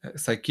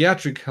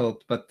psychiatric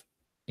help, but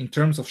in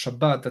terms of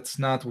Shabbat, that's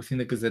not within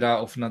the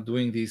gezerah of not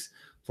doing this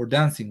for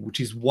dancing, which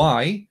is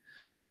why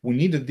we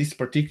needed this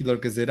particular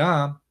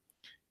gezerah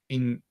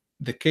in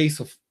the case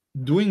of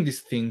doing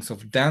these things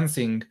of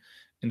dancing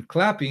and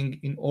clapping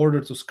in order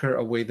to scare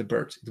away the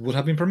birds. It would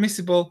have been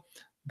permissible,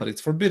 but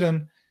it's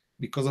forbidden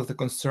because of the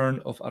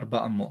concern of Arba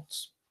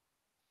Amot.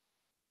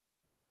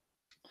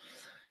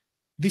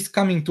 These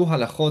coming two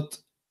halachot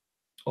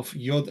of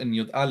Yod and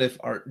Yod Aleph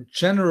are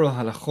general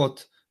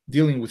halachot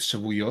dealing with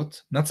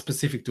Shavuyot, not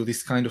specific to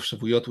this kind of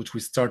Shavuyot which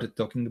we started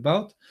talking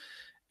about.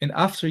 And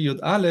after Yod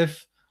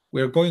Aleph,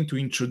 we are going to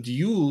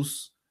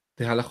introduce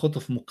the halachot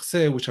of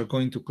Mukseh, which are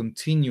going to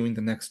continue in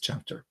the next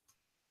chapter.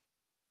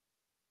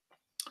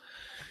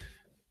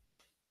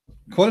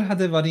 כל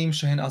הדברים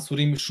שהן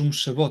אסורים משום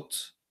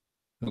שבות,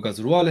 לא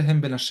גזרו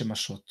עליהם בין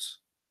השמשות.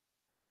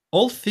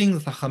 All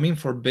things that Chachamim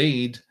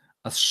forbade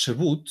as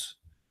Shavut,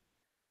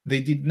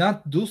 they did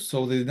not do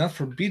so, they did not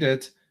forbid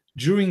it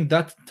during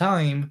that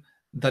time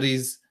that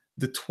is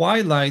the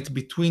twilight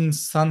between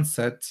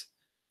sunset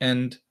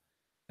and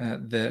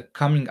the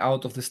coming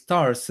out of the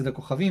stars, Seder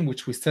Kochavim,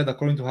 which we said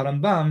according to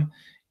Harambam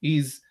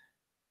is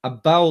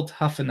about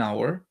half an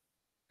hour,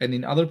 and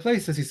in other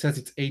places he says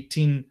it's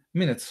 18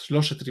 minutes, 3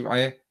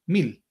 רבעי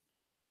מיל.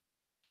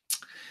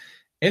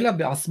 אלא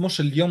בעצמו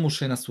של יום הוא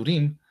שאין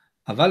אסורים,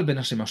 אבל בין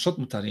השמשות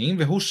מותרים,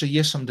 והוא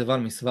שיש שם דבר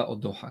מצווה או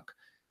דוחק.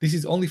 This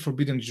is only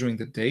forbidden during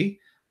the day,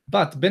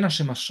 but בין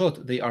השמשות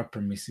they are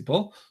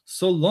permissible,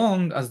 so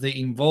long as they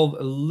involve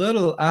a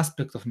little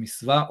aspect of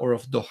mitzvah or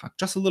of dohak.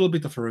 Just a little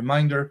bit of a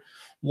reminder.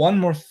 One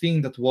more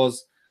thing that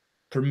was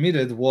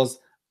permitted was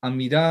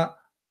amira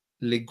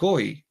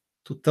legoy,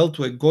 to tell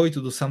to a goy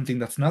to do something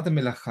that's not a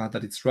melacha,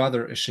 that it's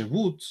rather a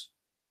shevut,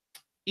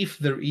 if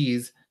there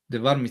is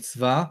devar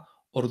mitzvah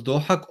or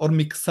dohak or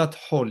miksat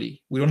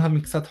holi. We don't have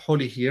miksat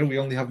holi here, we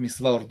only have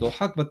mitzvah or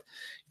dohak, but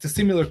it's a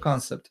similar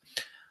concept.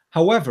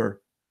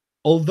 However,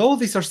 although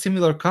these are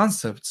similar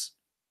concepts,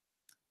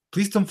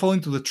 please don't fall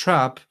into the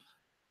trap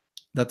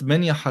that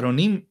many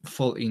Aharonim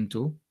fall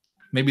into.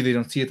 Maybe they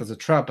don't see it as a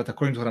trap, but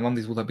according to Rambam,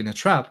 this would have been a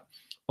trap,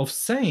 of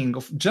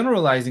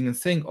generalizing and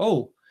saying,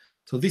 oh,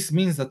 so this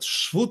means that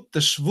shvut the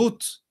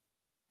shvut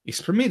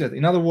is permitted.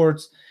 In other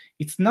words,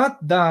 it's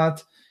not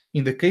that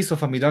in the case of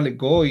Amira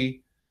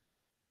Legoy,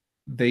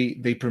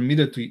 they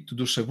permitted to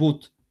do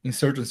shevut in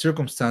certain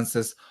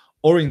circumstances,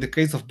 or in the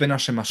case of Ben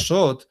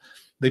HaShemashot,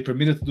 they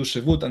permitted to do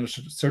shevut under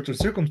certain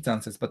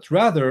circumstances, but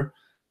rather,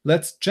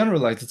 let's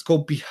generalize, let's go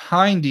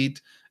behind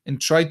it and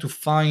try to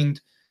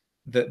find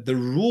the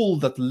rule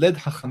that led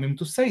Hachamim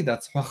to say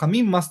that. So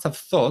Hachamim must have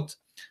thought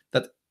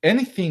that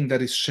anything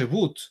that is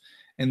shevut,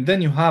 and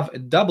then you have a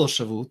double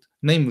shavut,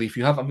 namely, if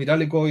you have Amira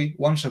Legoy,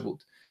 one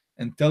shavut,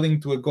 and telling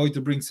to a goy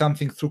to bring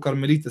something through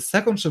Carmelit, a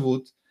second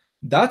shavut,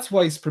 that's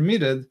why it's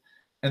permitted,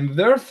 and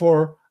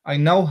therefore I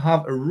now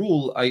have a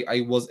rule.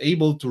 I was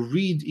able to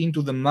read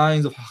into the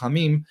minds of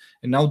Hachamim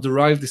and now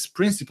derive this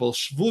principle,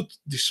 shvut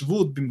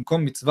dishvut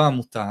bimkom mitzvah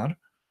mutar,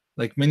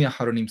 like many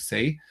Aharonim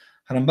say.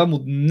 Harambam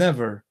would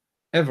never,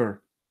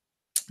 ever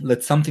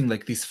let something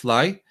like this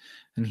fly,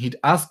 and he'd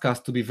ask us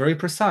to be very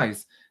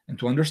precise and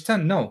to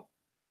understand, no,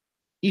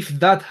 if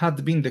that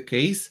had been the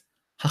case,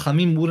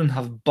 Hachamim wouldn't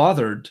have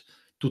bothered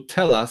to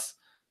tell us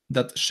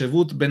that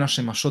shevut ben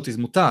hashemashot is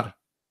mutar,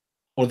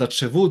 or that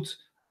shevut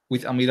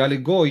with Amira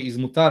Legoy is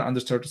mutar under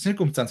certain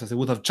circumstances. They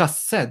would have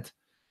just said,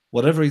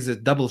 whatever is a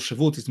double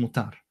shevut is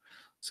mutar.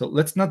 So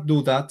let's not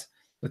do that.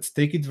 Let's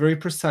take it very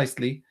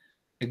precisely,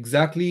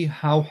 exactly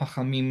how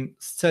Hachamim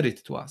said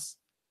it to us.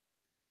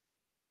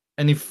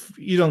 And if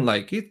you don't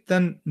like it,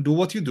 then do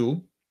what you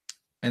do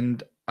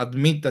and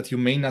admit that you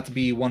may not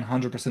be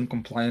 100%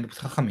 compliant with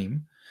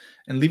Chachamim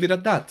and leave it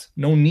at that.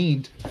 No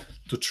need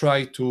to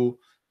try to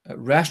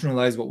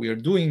rationalize what we are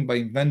doing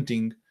by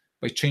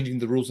changing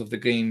the rules of the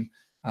game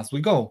as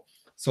we go.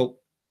 So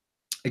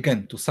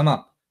again, to sum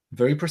up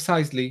very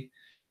precisely,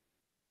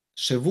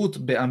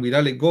 Shevut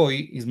be'amira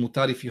legoy is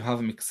mutar if you have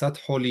miksat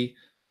holi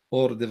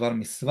or devar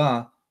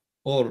misva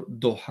or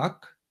dohak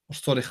or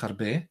sorech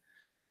harbe,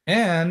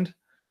 and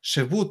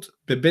Shevut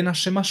be'ben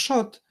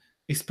hashemashot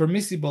is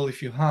permissible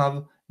if you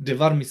have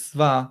devar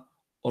misva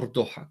or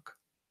dohak.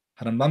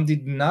 Harambam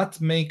did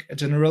not make a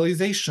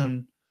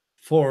generalization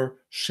for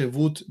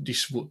shevut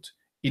dishvut.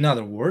 In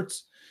other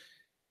words,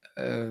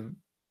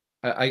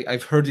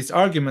 I've heard this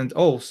argument,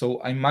 oh,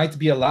 so I might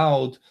be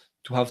allowed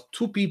to have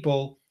two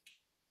people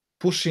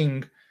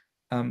pushing,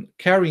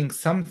 carrying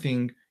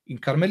something in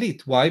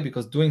Carmelit. Why?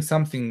 Because doing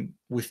something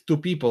with two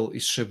people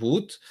is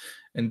shevut,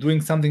 and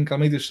doing something in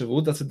Carmelit is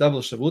shevut. That's a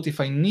double shevut. If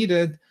I need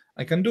it,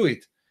 I can do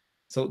it.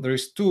 So there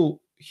is two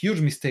huge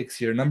mistakes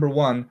here. Number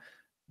one,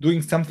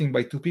 doing something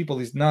by two people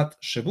is not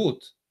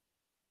shevut.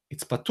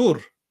 It's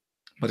patur,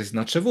 but it's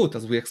not shevut.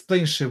 As we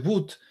explained,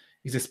 shevut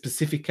is a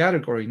specific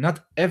category.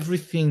 Not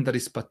everything that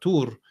is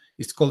patur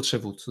is called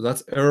shevut. So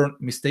that's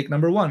mistake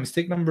number one.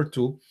 Mistake number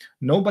two,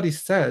 nobody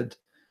said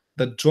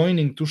that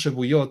joining two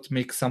shevuyot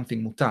makes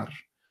something mutar.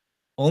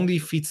 Only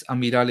if it's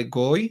amira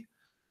legoy,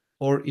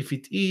 or if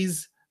it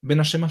is ben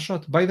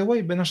hashemashot. By the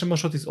way, ben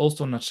hashemashot is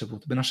also not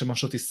shevut. Ben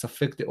hashemashot is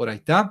safek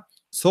deoraita,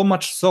 so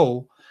much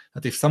so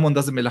that if someone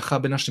does a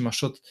melacha ben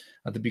hashemashot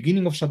at the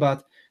beginning of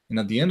Shabbat and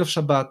at the end of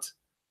Shabbat,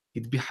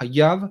 it'd be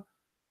hayav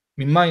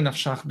mimay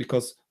nafshach,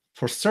 because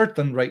for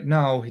certain right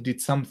now he did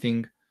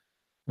something,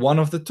 one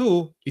of the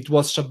two, it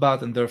was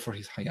Shabbat, and therefore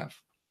he's hayav.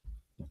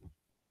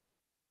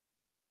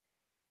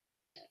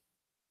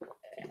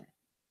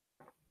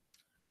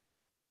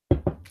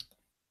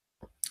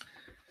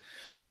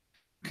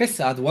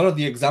 כיצד, what are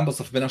the examples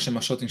of בין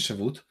השמשות in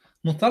שבות?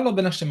 מותר לו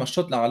בין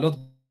השמשות לעלות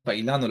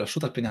באילן או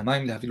לשוט על פני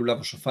המים, להביא לולב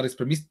או שופר. It's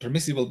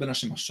permissible בין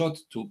השמשות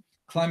to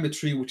climb a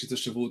tree, which is a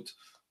שבות,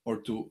 or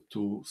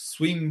to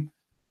swim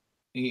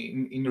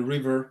in a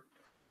river,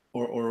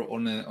 or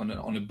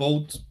on a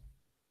boat,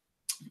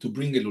 to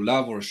bring a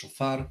lulav or a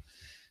shofar.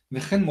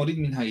 וכן מוריד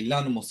מן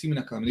האילן ומוציא מן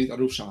הכרמלית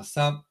ערוב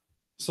שעשה.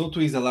 So too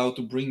is allowed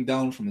to bring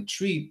down from a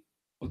tree,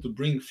 or to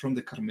bring from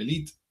the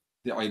Carmelit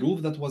the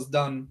עירוב that was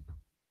done,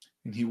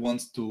 and he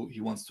wants to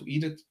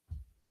eat it.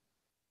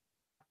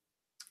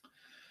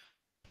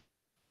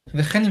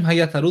 וכן אם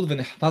היה טרוד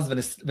ונחפז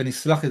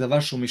ונסלח לדבר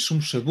שהוא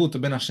משום שבות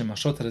בין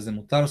השמשות, הרי זה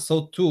מותר.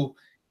 So too,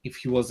 if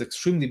he was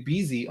extremely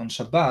busy on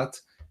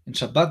Shabbat, and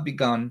Shabbat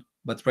began,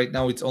 but right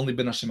now it's only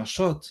בין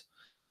השמשות,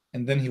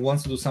 and then he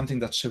wants to do something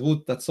that's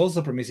shevut, that's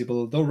also permissible,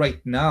 although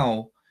right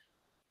now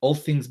all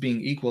things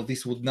being equal,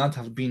 this would not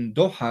have been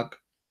dohak,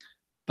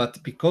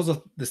 but because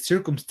of the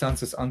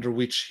circumstances under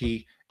which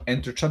he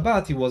entered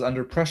Shabbat, he was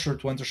under pressure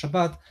to enter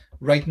Shabbat.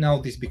 Right now,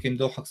 this became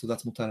dohak, so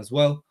that's mutar as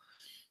well.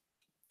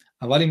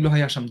 אבל אם לא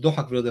היה שם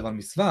דוחק ולא דבר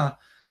מצווה,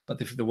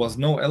 but if there was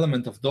no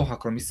element of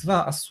דוחק or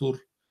מצווה, אסור.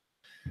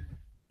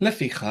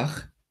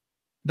 לפיכך,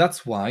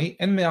 that's why,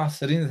 אין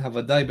מעשרין את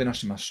הוודאי בין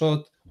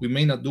השמשות, we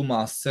may not do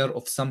מעשר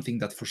of something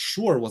that for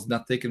sure was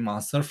not taken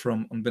מעשר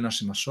from on בין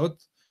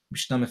השמשות,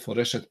 משנה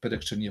מפורשת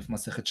פרק שני of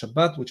מסכת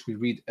שבת, which we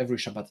read every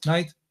Shabbat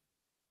night.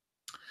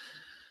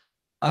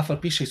 אף על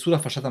פי שאיסור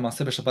הפרשת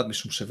המעשה בשבת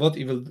משום שבות,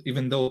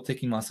 even though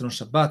taking מעשר on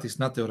Shabbat is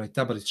not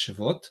דאורייתא but it's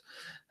שבות,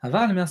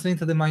 אבל מעשרין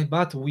את הדמאי,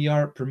 but we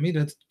are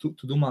permitted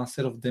to do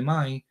מעשר of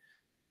דמאי,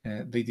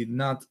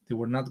 they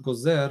were not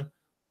גוזר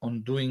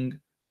on doing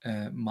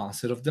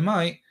מעשר of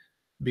דמאי,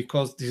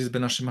 because this is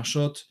בין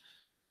השמשות,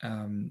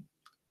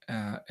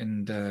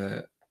 and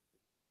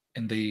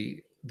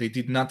they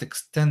did not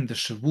extend the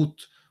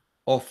shavut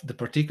of the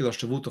particular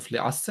shavut of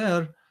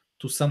le'aser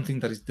to something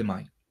that is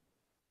demai.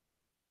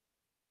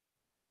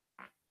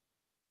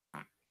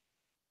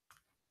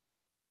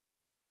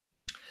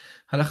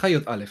 הלכה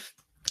י"א,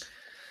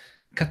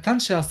 קטן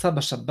שעשה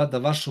בשבת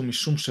דבר שהוא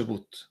משום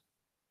שבות,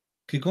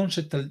 כגון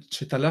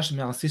שתלש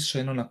מעסיס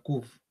שאינו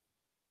נקוב,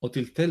 או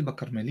טלטל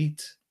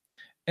בכרמלית,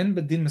 אין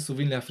בדין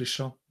מסובין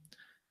להפרישו,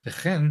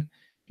 וכן,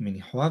 אם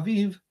הניחו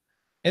אביו,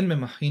 אין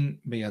ממחין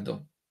בידו.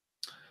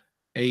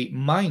 A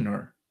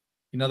minor,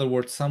 in other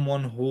words,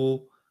 someone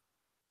who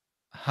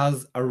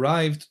has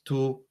arrived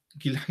to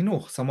Gil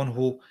Chinuch, someone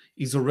who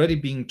is already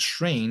being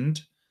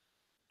trained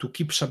to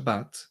keep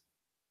Shabbat,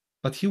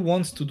 but he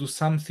wants to do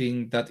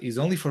something that is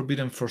only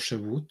forbidden for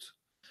Shavut,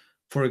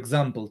 for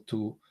example,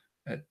 to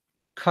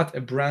cut a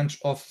branch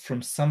off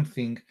from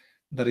something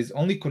that is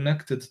only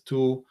connected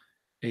to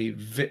a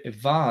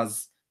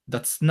vase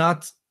that's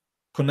not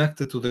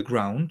connected to the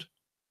ground.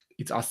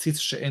 It's asit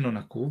she'eno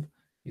nakuv,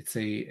 it's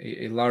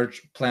a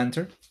large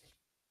planter.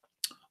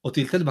 Or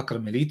tiltel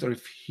b'karmelit, or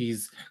if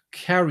he's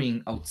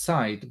carrying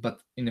outside,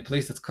 but in a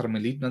place that's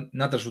karmelit,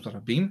 not Rashut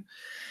Rabim,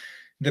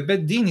 the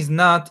Bet Din is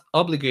not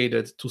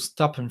obligated to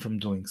stop him from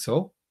doing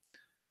so.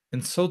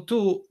 And so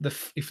too,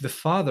 if the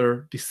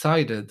father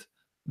decided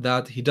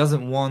that he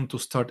doesn't want to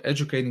start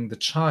educating the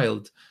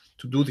child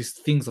to do these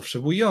things of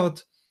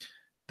Shavuyot,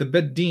 the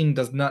Bet Din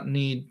does not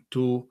need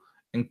to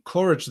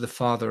encourage the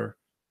father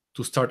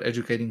to start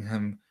educating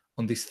him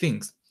on these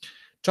things.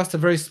 Just a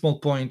very small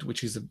point,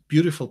 which is a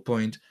beautiful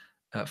point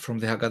from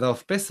the Haggadah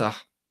of Pesach.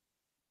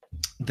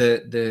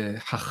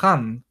 The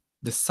Hacham,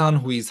 the son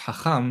who is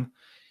Hacham,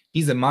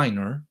 is a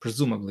minor,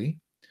 presumably,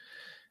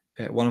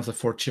 one of the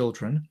 4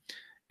 children,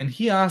 and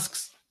he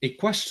asks a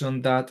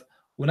question that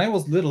when I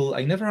was little,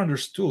 I never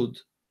understood.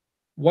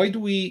 Why do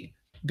we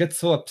get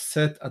so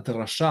upset at the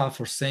Rasha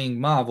for saying,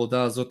 Ma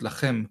avodah azot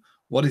lachem,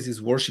 what is his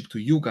worship to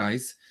you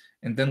guys?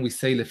 And then we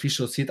say,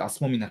 Lefisho sit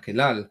asmo min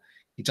hakelal,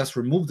 he just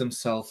removed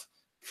himself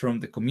from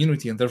the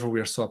community, and therefore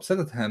we are so upset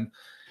at him.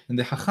 And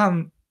the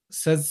Hacham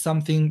says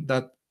something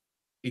that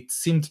it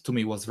seemed to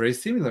me was very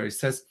similar. He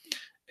says,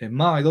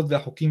 Ma העילות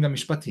והחוקים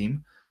והמשפטים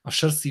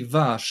אשר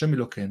ציווה השם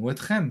אלוקינו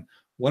אתכם.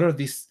 What are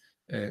these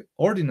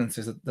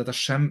ordinances that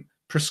Hashem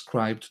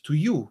prescribed to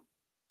you?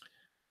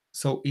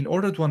 So in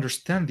order to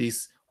understand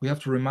this, we have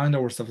to remind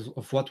ourselves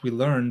of what we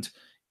learned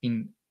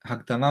in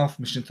Hagdama of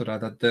Mishneh Torah,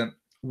 that the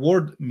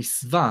word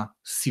misvah,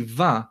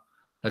 siva,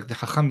 like the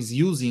Chacham is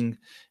using,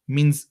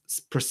 means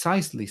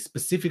precisely,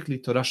 specifically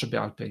Torah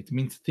shebe'al peh. It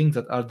means things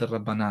that are the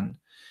Rabbanan.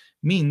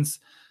 Means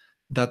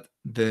that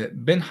the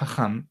Ben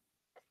Chacham,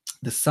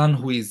 the son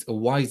who is a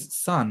wise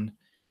son,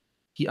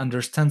 he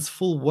understands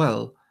full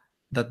well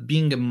that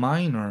being a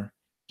minor,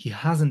 he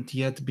hasn't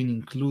yet been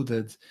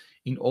included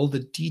in all the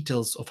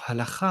details of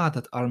halakha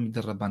that are mid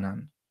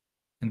Rabbanan.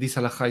 And this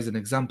halakha is an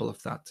example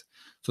of that.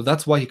 So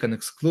that's why he can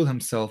exclude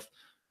himself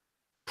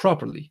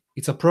properly.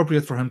 It's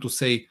appropriate for him to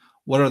say,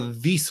 what are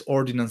these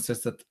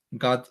ordinances that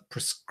God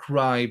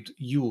prescribed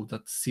you,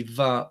 that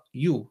siva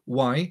you?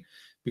 Why?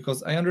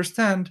 Because I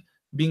understand,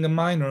 being a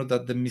minor,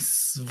 that the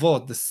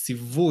misvot, the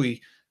sivui,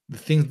 the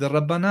things, the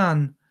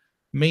Rabbanan,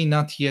 may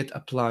not yet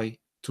apply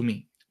to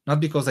me. Not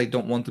because I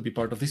don't want to be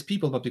part of these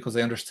people, but because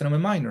I understand I'm a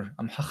minor.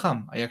 I'm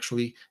Hacham. I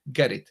actually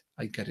get it.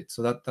 I get it.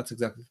 So that's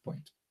exactly the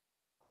point.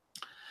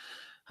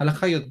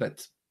 Halakha Yod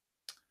Bet.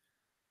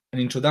 An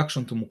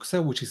introduction to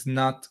Mukseh, which is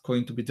not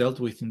going to be dealt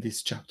with in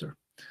this chapter.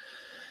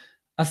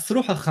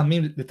 אסרו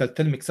חכמים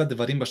לטלטל מקצת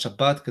דברים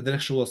בשבת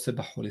כדרך שהוא עושה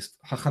בחול.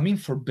 Chachamim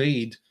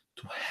forbade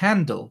to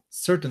handle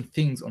certain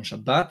things on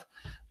Shabbat,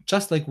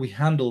 just like we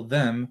handle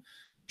them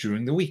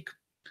during the week.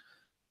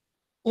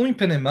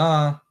 ומפני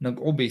מה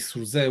נגעו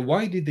באיסור זה?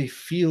 Why did they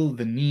feel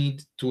the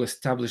need to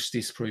establish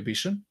this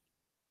prohibition?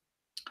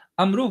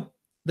 אמרו,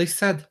 they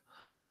said,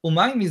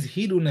 ומה אם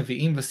הזהירו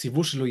נביאים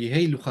וסיוו שלא יהיה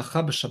הילוכך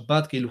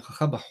בשבת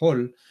כהילוכך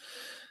בחול,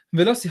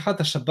 ולא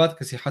שיחת השבת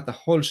כשיחת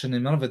החול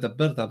שנאמר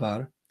ודבר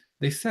דבר?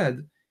 They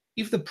said,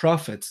 if the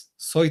prophets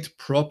saw it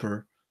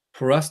proper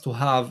for us to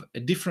have a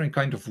different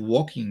kind of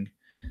walking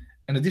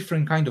and a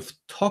different kind of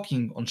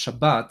talking on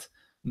Shabbat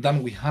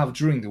than we have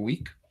during the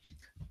week.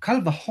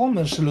 קל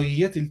וחומר שלא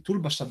יהיה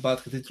טלטול בשבת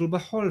כטלטול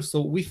בחול.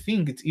 So we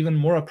think it's even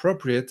more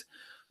appropriate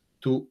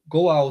to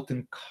go out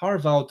and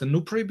carve out a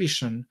new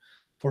prohibition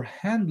for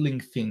handling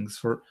things,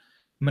 for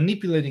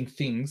manipulating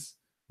things,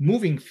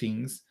 moving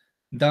things,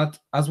 that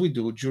as we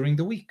do during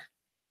the week.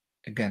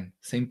 Again,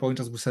 same point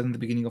as we said in the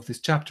beginning of this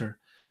chapter.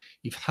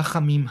 If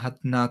Hachamim had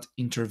not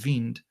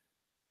intervened,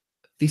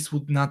 this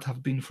would not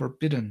have been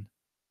forbidden.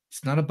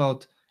 It's not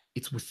about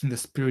it's within the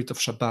spirit of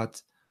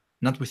Shabbat,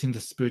 not within the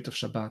spirit of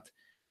Shabbat.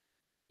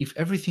 If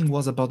everything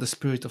was about the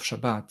spirit of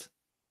Shabbat,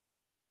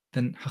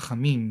 then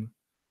Hachamim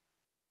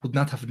would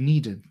not have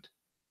needed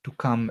to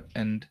come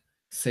and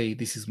say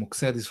this is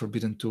mukseh, this is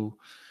forbidden to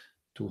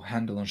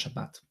handle on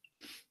Shabbat.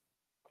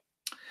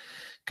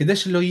 כדי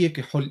שלא יהיה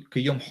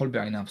כיום חול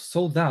בעיניו,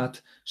 so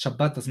that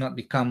Shabbat does not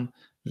become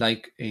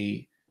like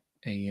a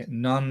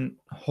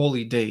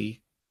non-holy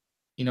day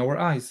in our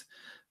eyes.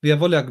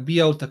 ויבוא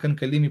להגביה ולתקן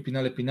כלים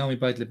מפינה לפינה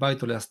ומבית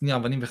לבית ולהשניע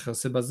אבנים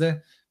וכיוצא בזה,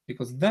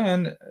 because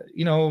then,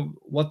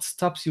 what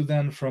stops you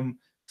then from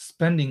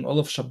spending all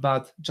of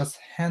Shabbat just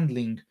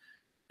handling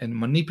and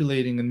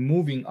manipulating and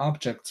moving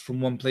objects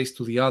from one place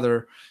to the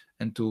other,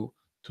 and to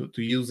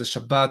use the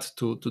Shabbat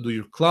to do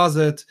your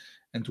closet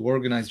and to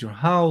organize your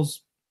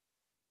house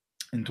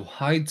and to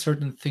hide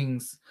certain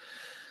things.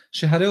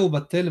 שהרי הוא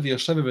בטל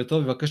ויושב בביתו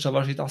ויבקש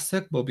דבר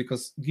שיתעסק בו,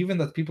 because given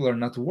that people are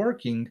not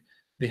working,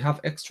 they have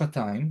extra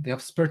time, they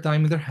have spare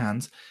time in their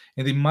hands,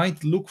 and they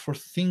might look for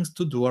things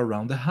to do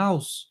around the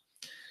house.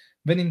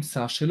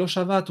 ונמצא שלא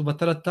שבת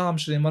ובטל הטעם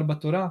שנאמר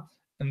בתורה,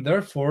 and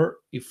therefore,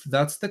 if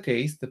that's the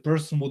case, the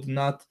person would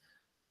not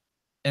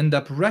end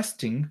up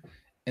resting,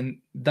 and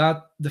that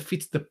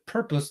defeats the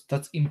purpose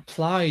that's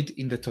implied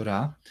in the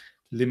Torah.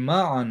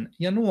 למען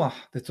ינוח,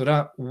 the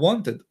Torah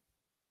wanted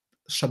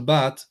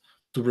Shabbat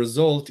to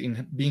result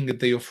in being a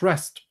day of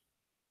rest,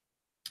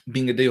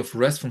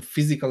 from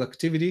physical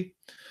activity,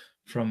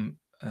 from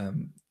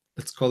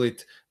let's call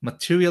it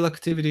material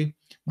activity,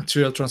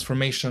 material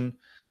transformation,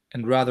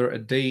 and rather a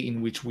day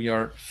in which we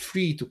are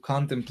free to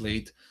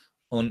contemplate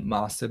on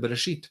Maaseh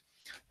Bereshit.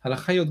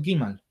 הלכה י"ג.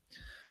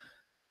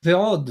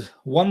 ועוד,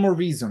 one more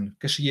reason,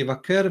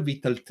 כשיבקר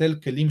ויטלטל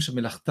כלים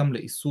שמלאכתם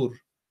לאיסור,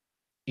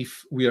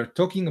 if we are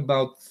talking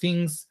about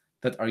things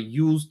that are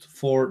used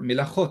for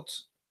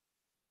melachot,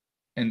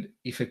 and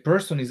if a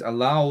person is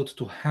allowed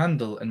to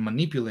handle and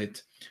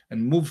manipulate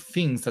and move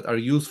things that are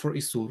used for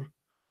isur,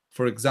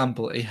 for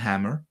example, a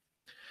hammer,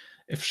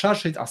 אפשר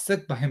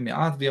שיתעסק בהם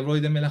מעט ויבוא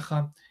לידי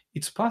מלאכה.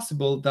 It's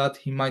possible that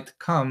he might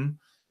come,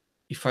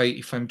 if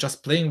I'm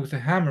just playing with a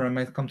hammer, I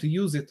might come to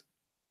use it,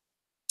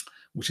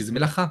 which is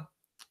מלאכה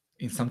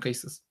in some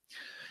cases.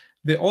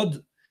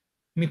 ועוד,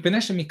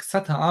 מפני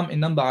שמקצת העם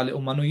אינם בעלי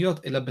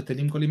אומנויות אלא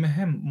בטלים כל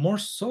ימיהם, more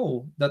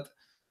so that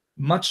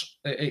much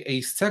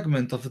a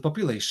segment of the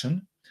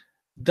population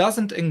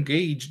doesn't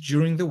engage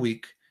during the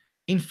week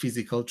in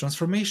physical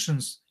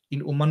transformations,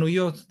 in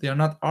umanuyot. They are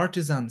not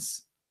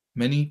artisans.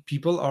 Many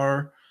people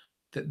are,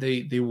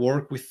 they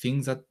work with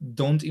things that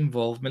don't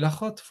involve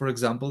melachot. For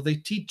example, they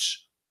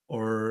teach,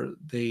 or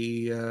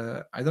they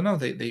I don't know,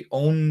 they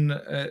own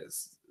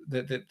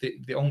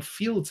they own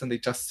fields and they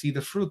just see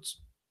the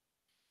fruits.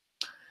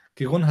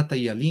 כגון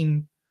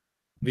הטיילים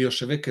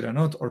ויושבי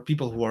קרנות, or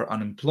people who are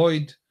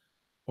unemployed,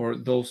 or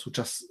those who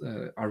just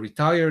are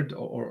retired,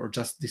 or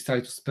just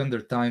decide to spend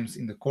their times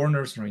in the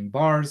corners or in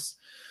bars.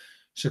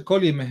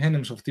 שכל ימיהם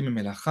הם שובתים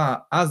ממלאכה,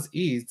 as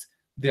is,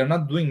 they are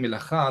not doing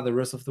מלאכה the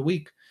rest of the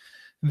week.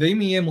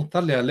 ואם יהיה מותר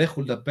להלך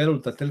ולדבר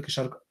ולטלטל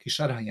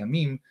כשאר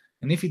הימים,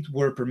 and if it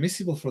were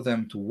permissible for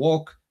them to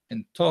walk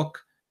and talk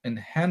and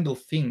handle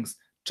things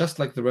just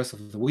like the rest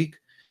of the week,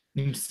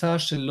 נמצא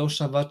שלא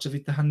שבת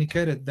שביתה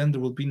הניכרת, then there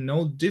will be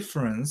no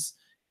difference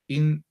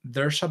in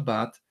their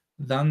Shabbat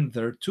than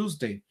their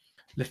Tuesday.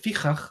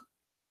 לפיכך,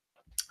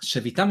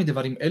 שביתה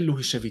מדברים אלו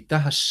היא שביתה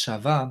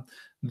השווה.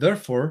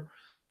 Therefore,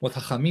 what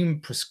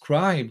Hachamim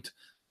prescribed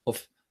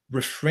of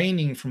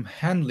refraining from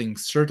handling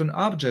certain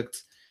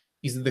objects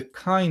is the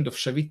kind of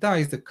shavita,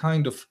 is the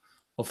kind of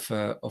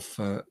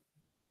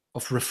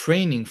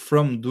refraining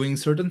from doing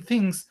certain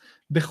things,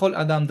 bechol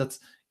adam, that's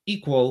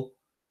equal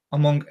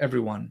among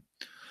everyone.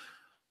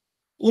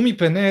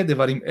 ומפני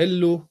דברים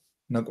אלו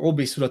נגעו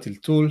באיסור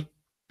הטלטול.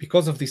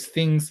 Because of these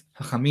things,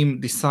 Hachamim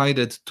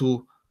decided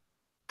to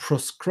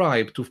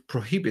proscribe, to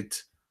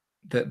prohibit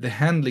the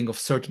handling of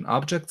certain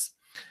objects.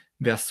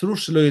 ואסור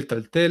שלא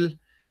יטלטל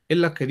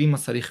אלא כלים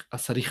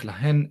השריך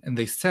להן, and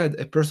they said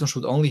a person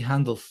should only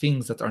handle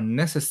things that are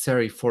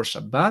necessary for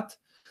Shabbat,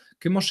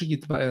 כמו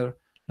שיתבאר,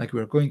 like we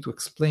are going to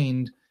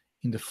explain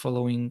in the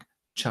following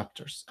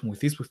chapters. And with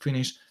this we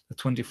finish the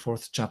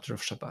 24th chapter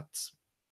of Shabbat.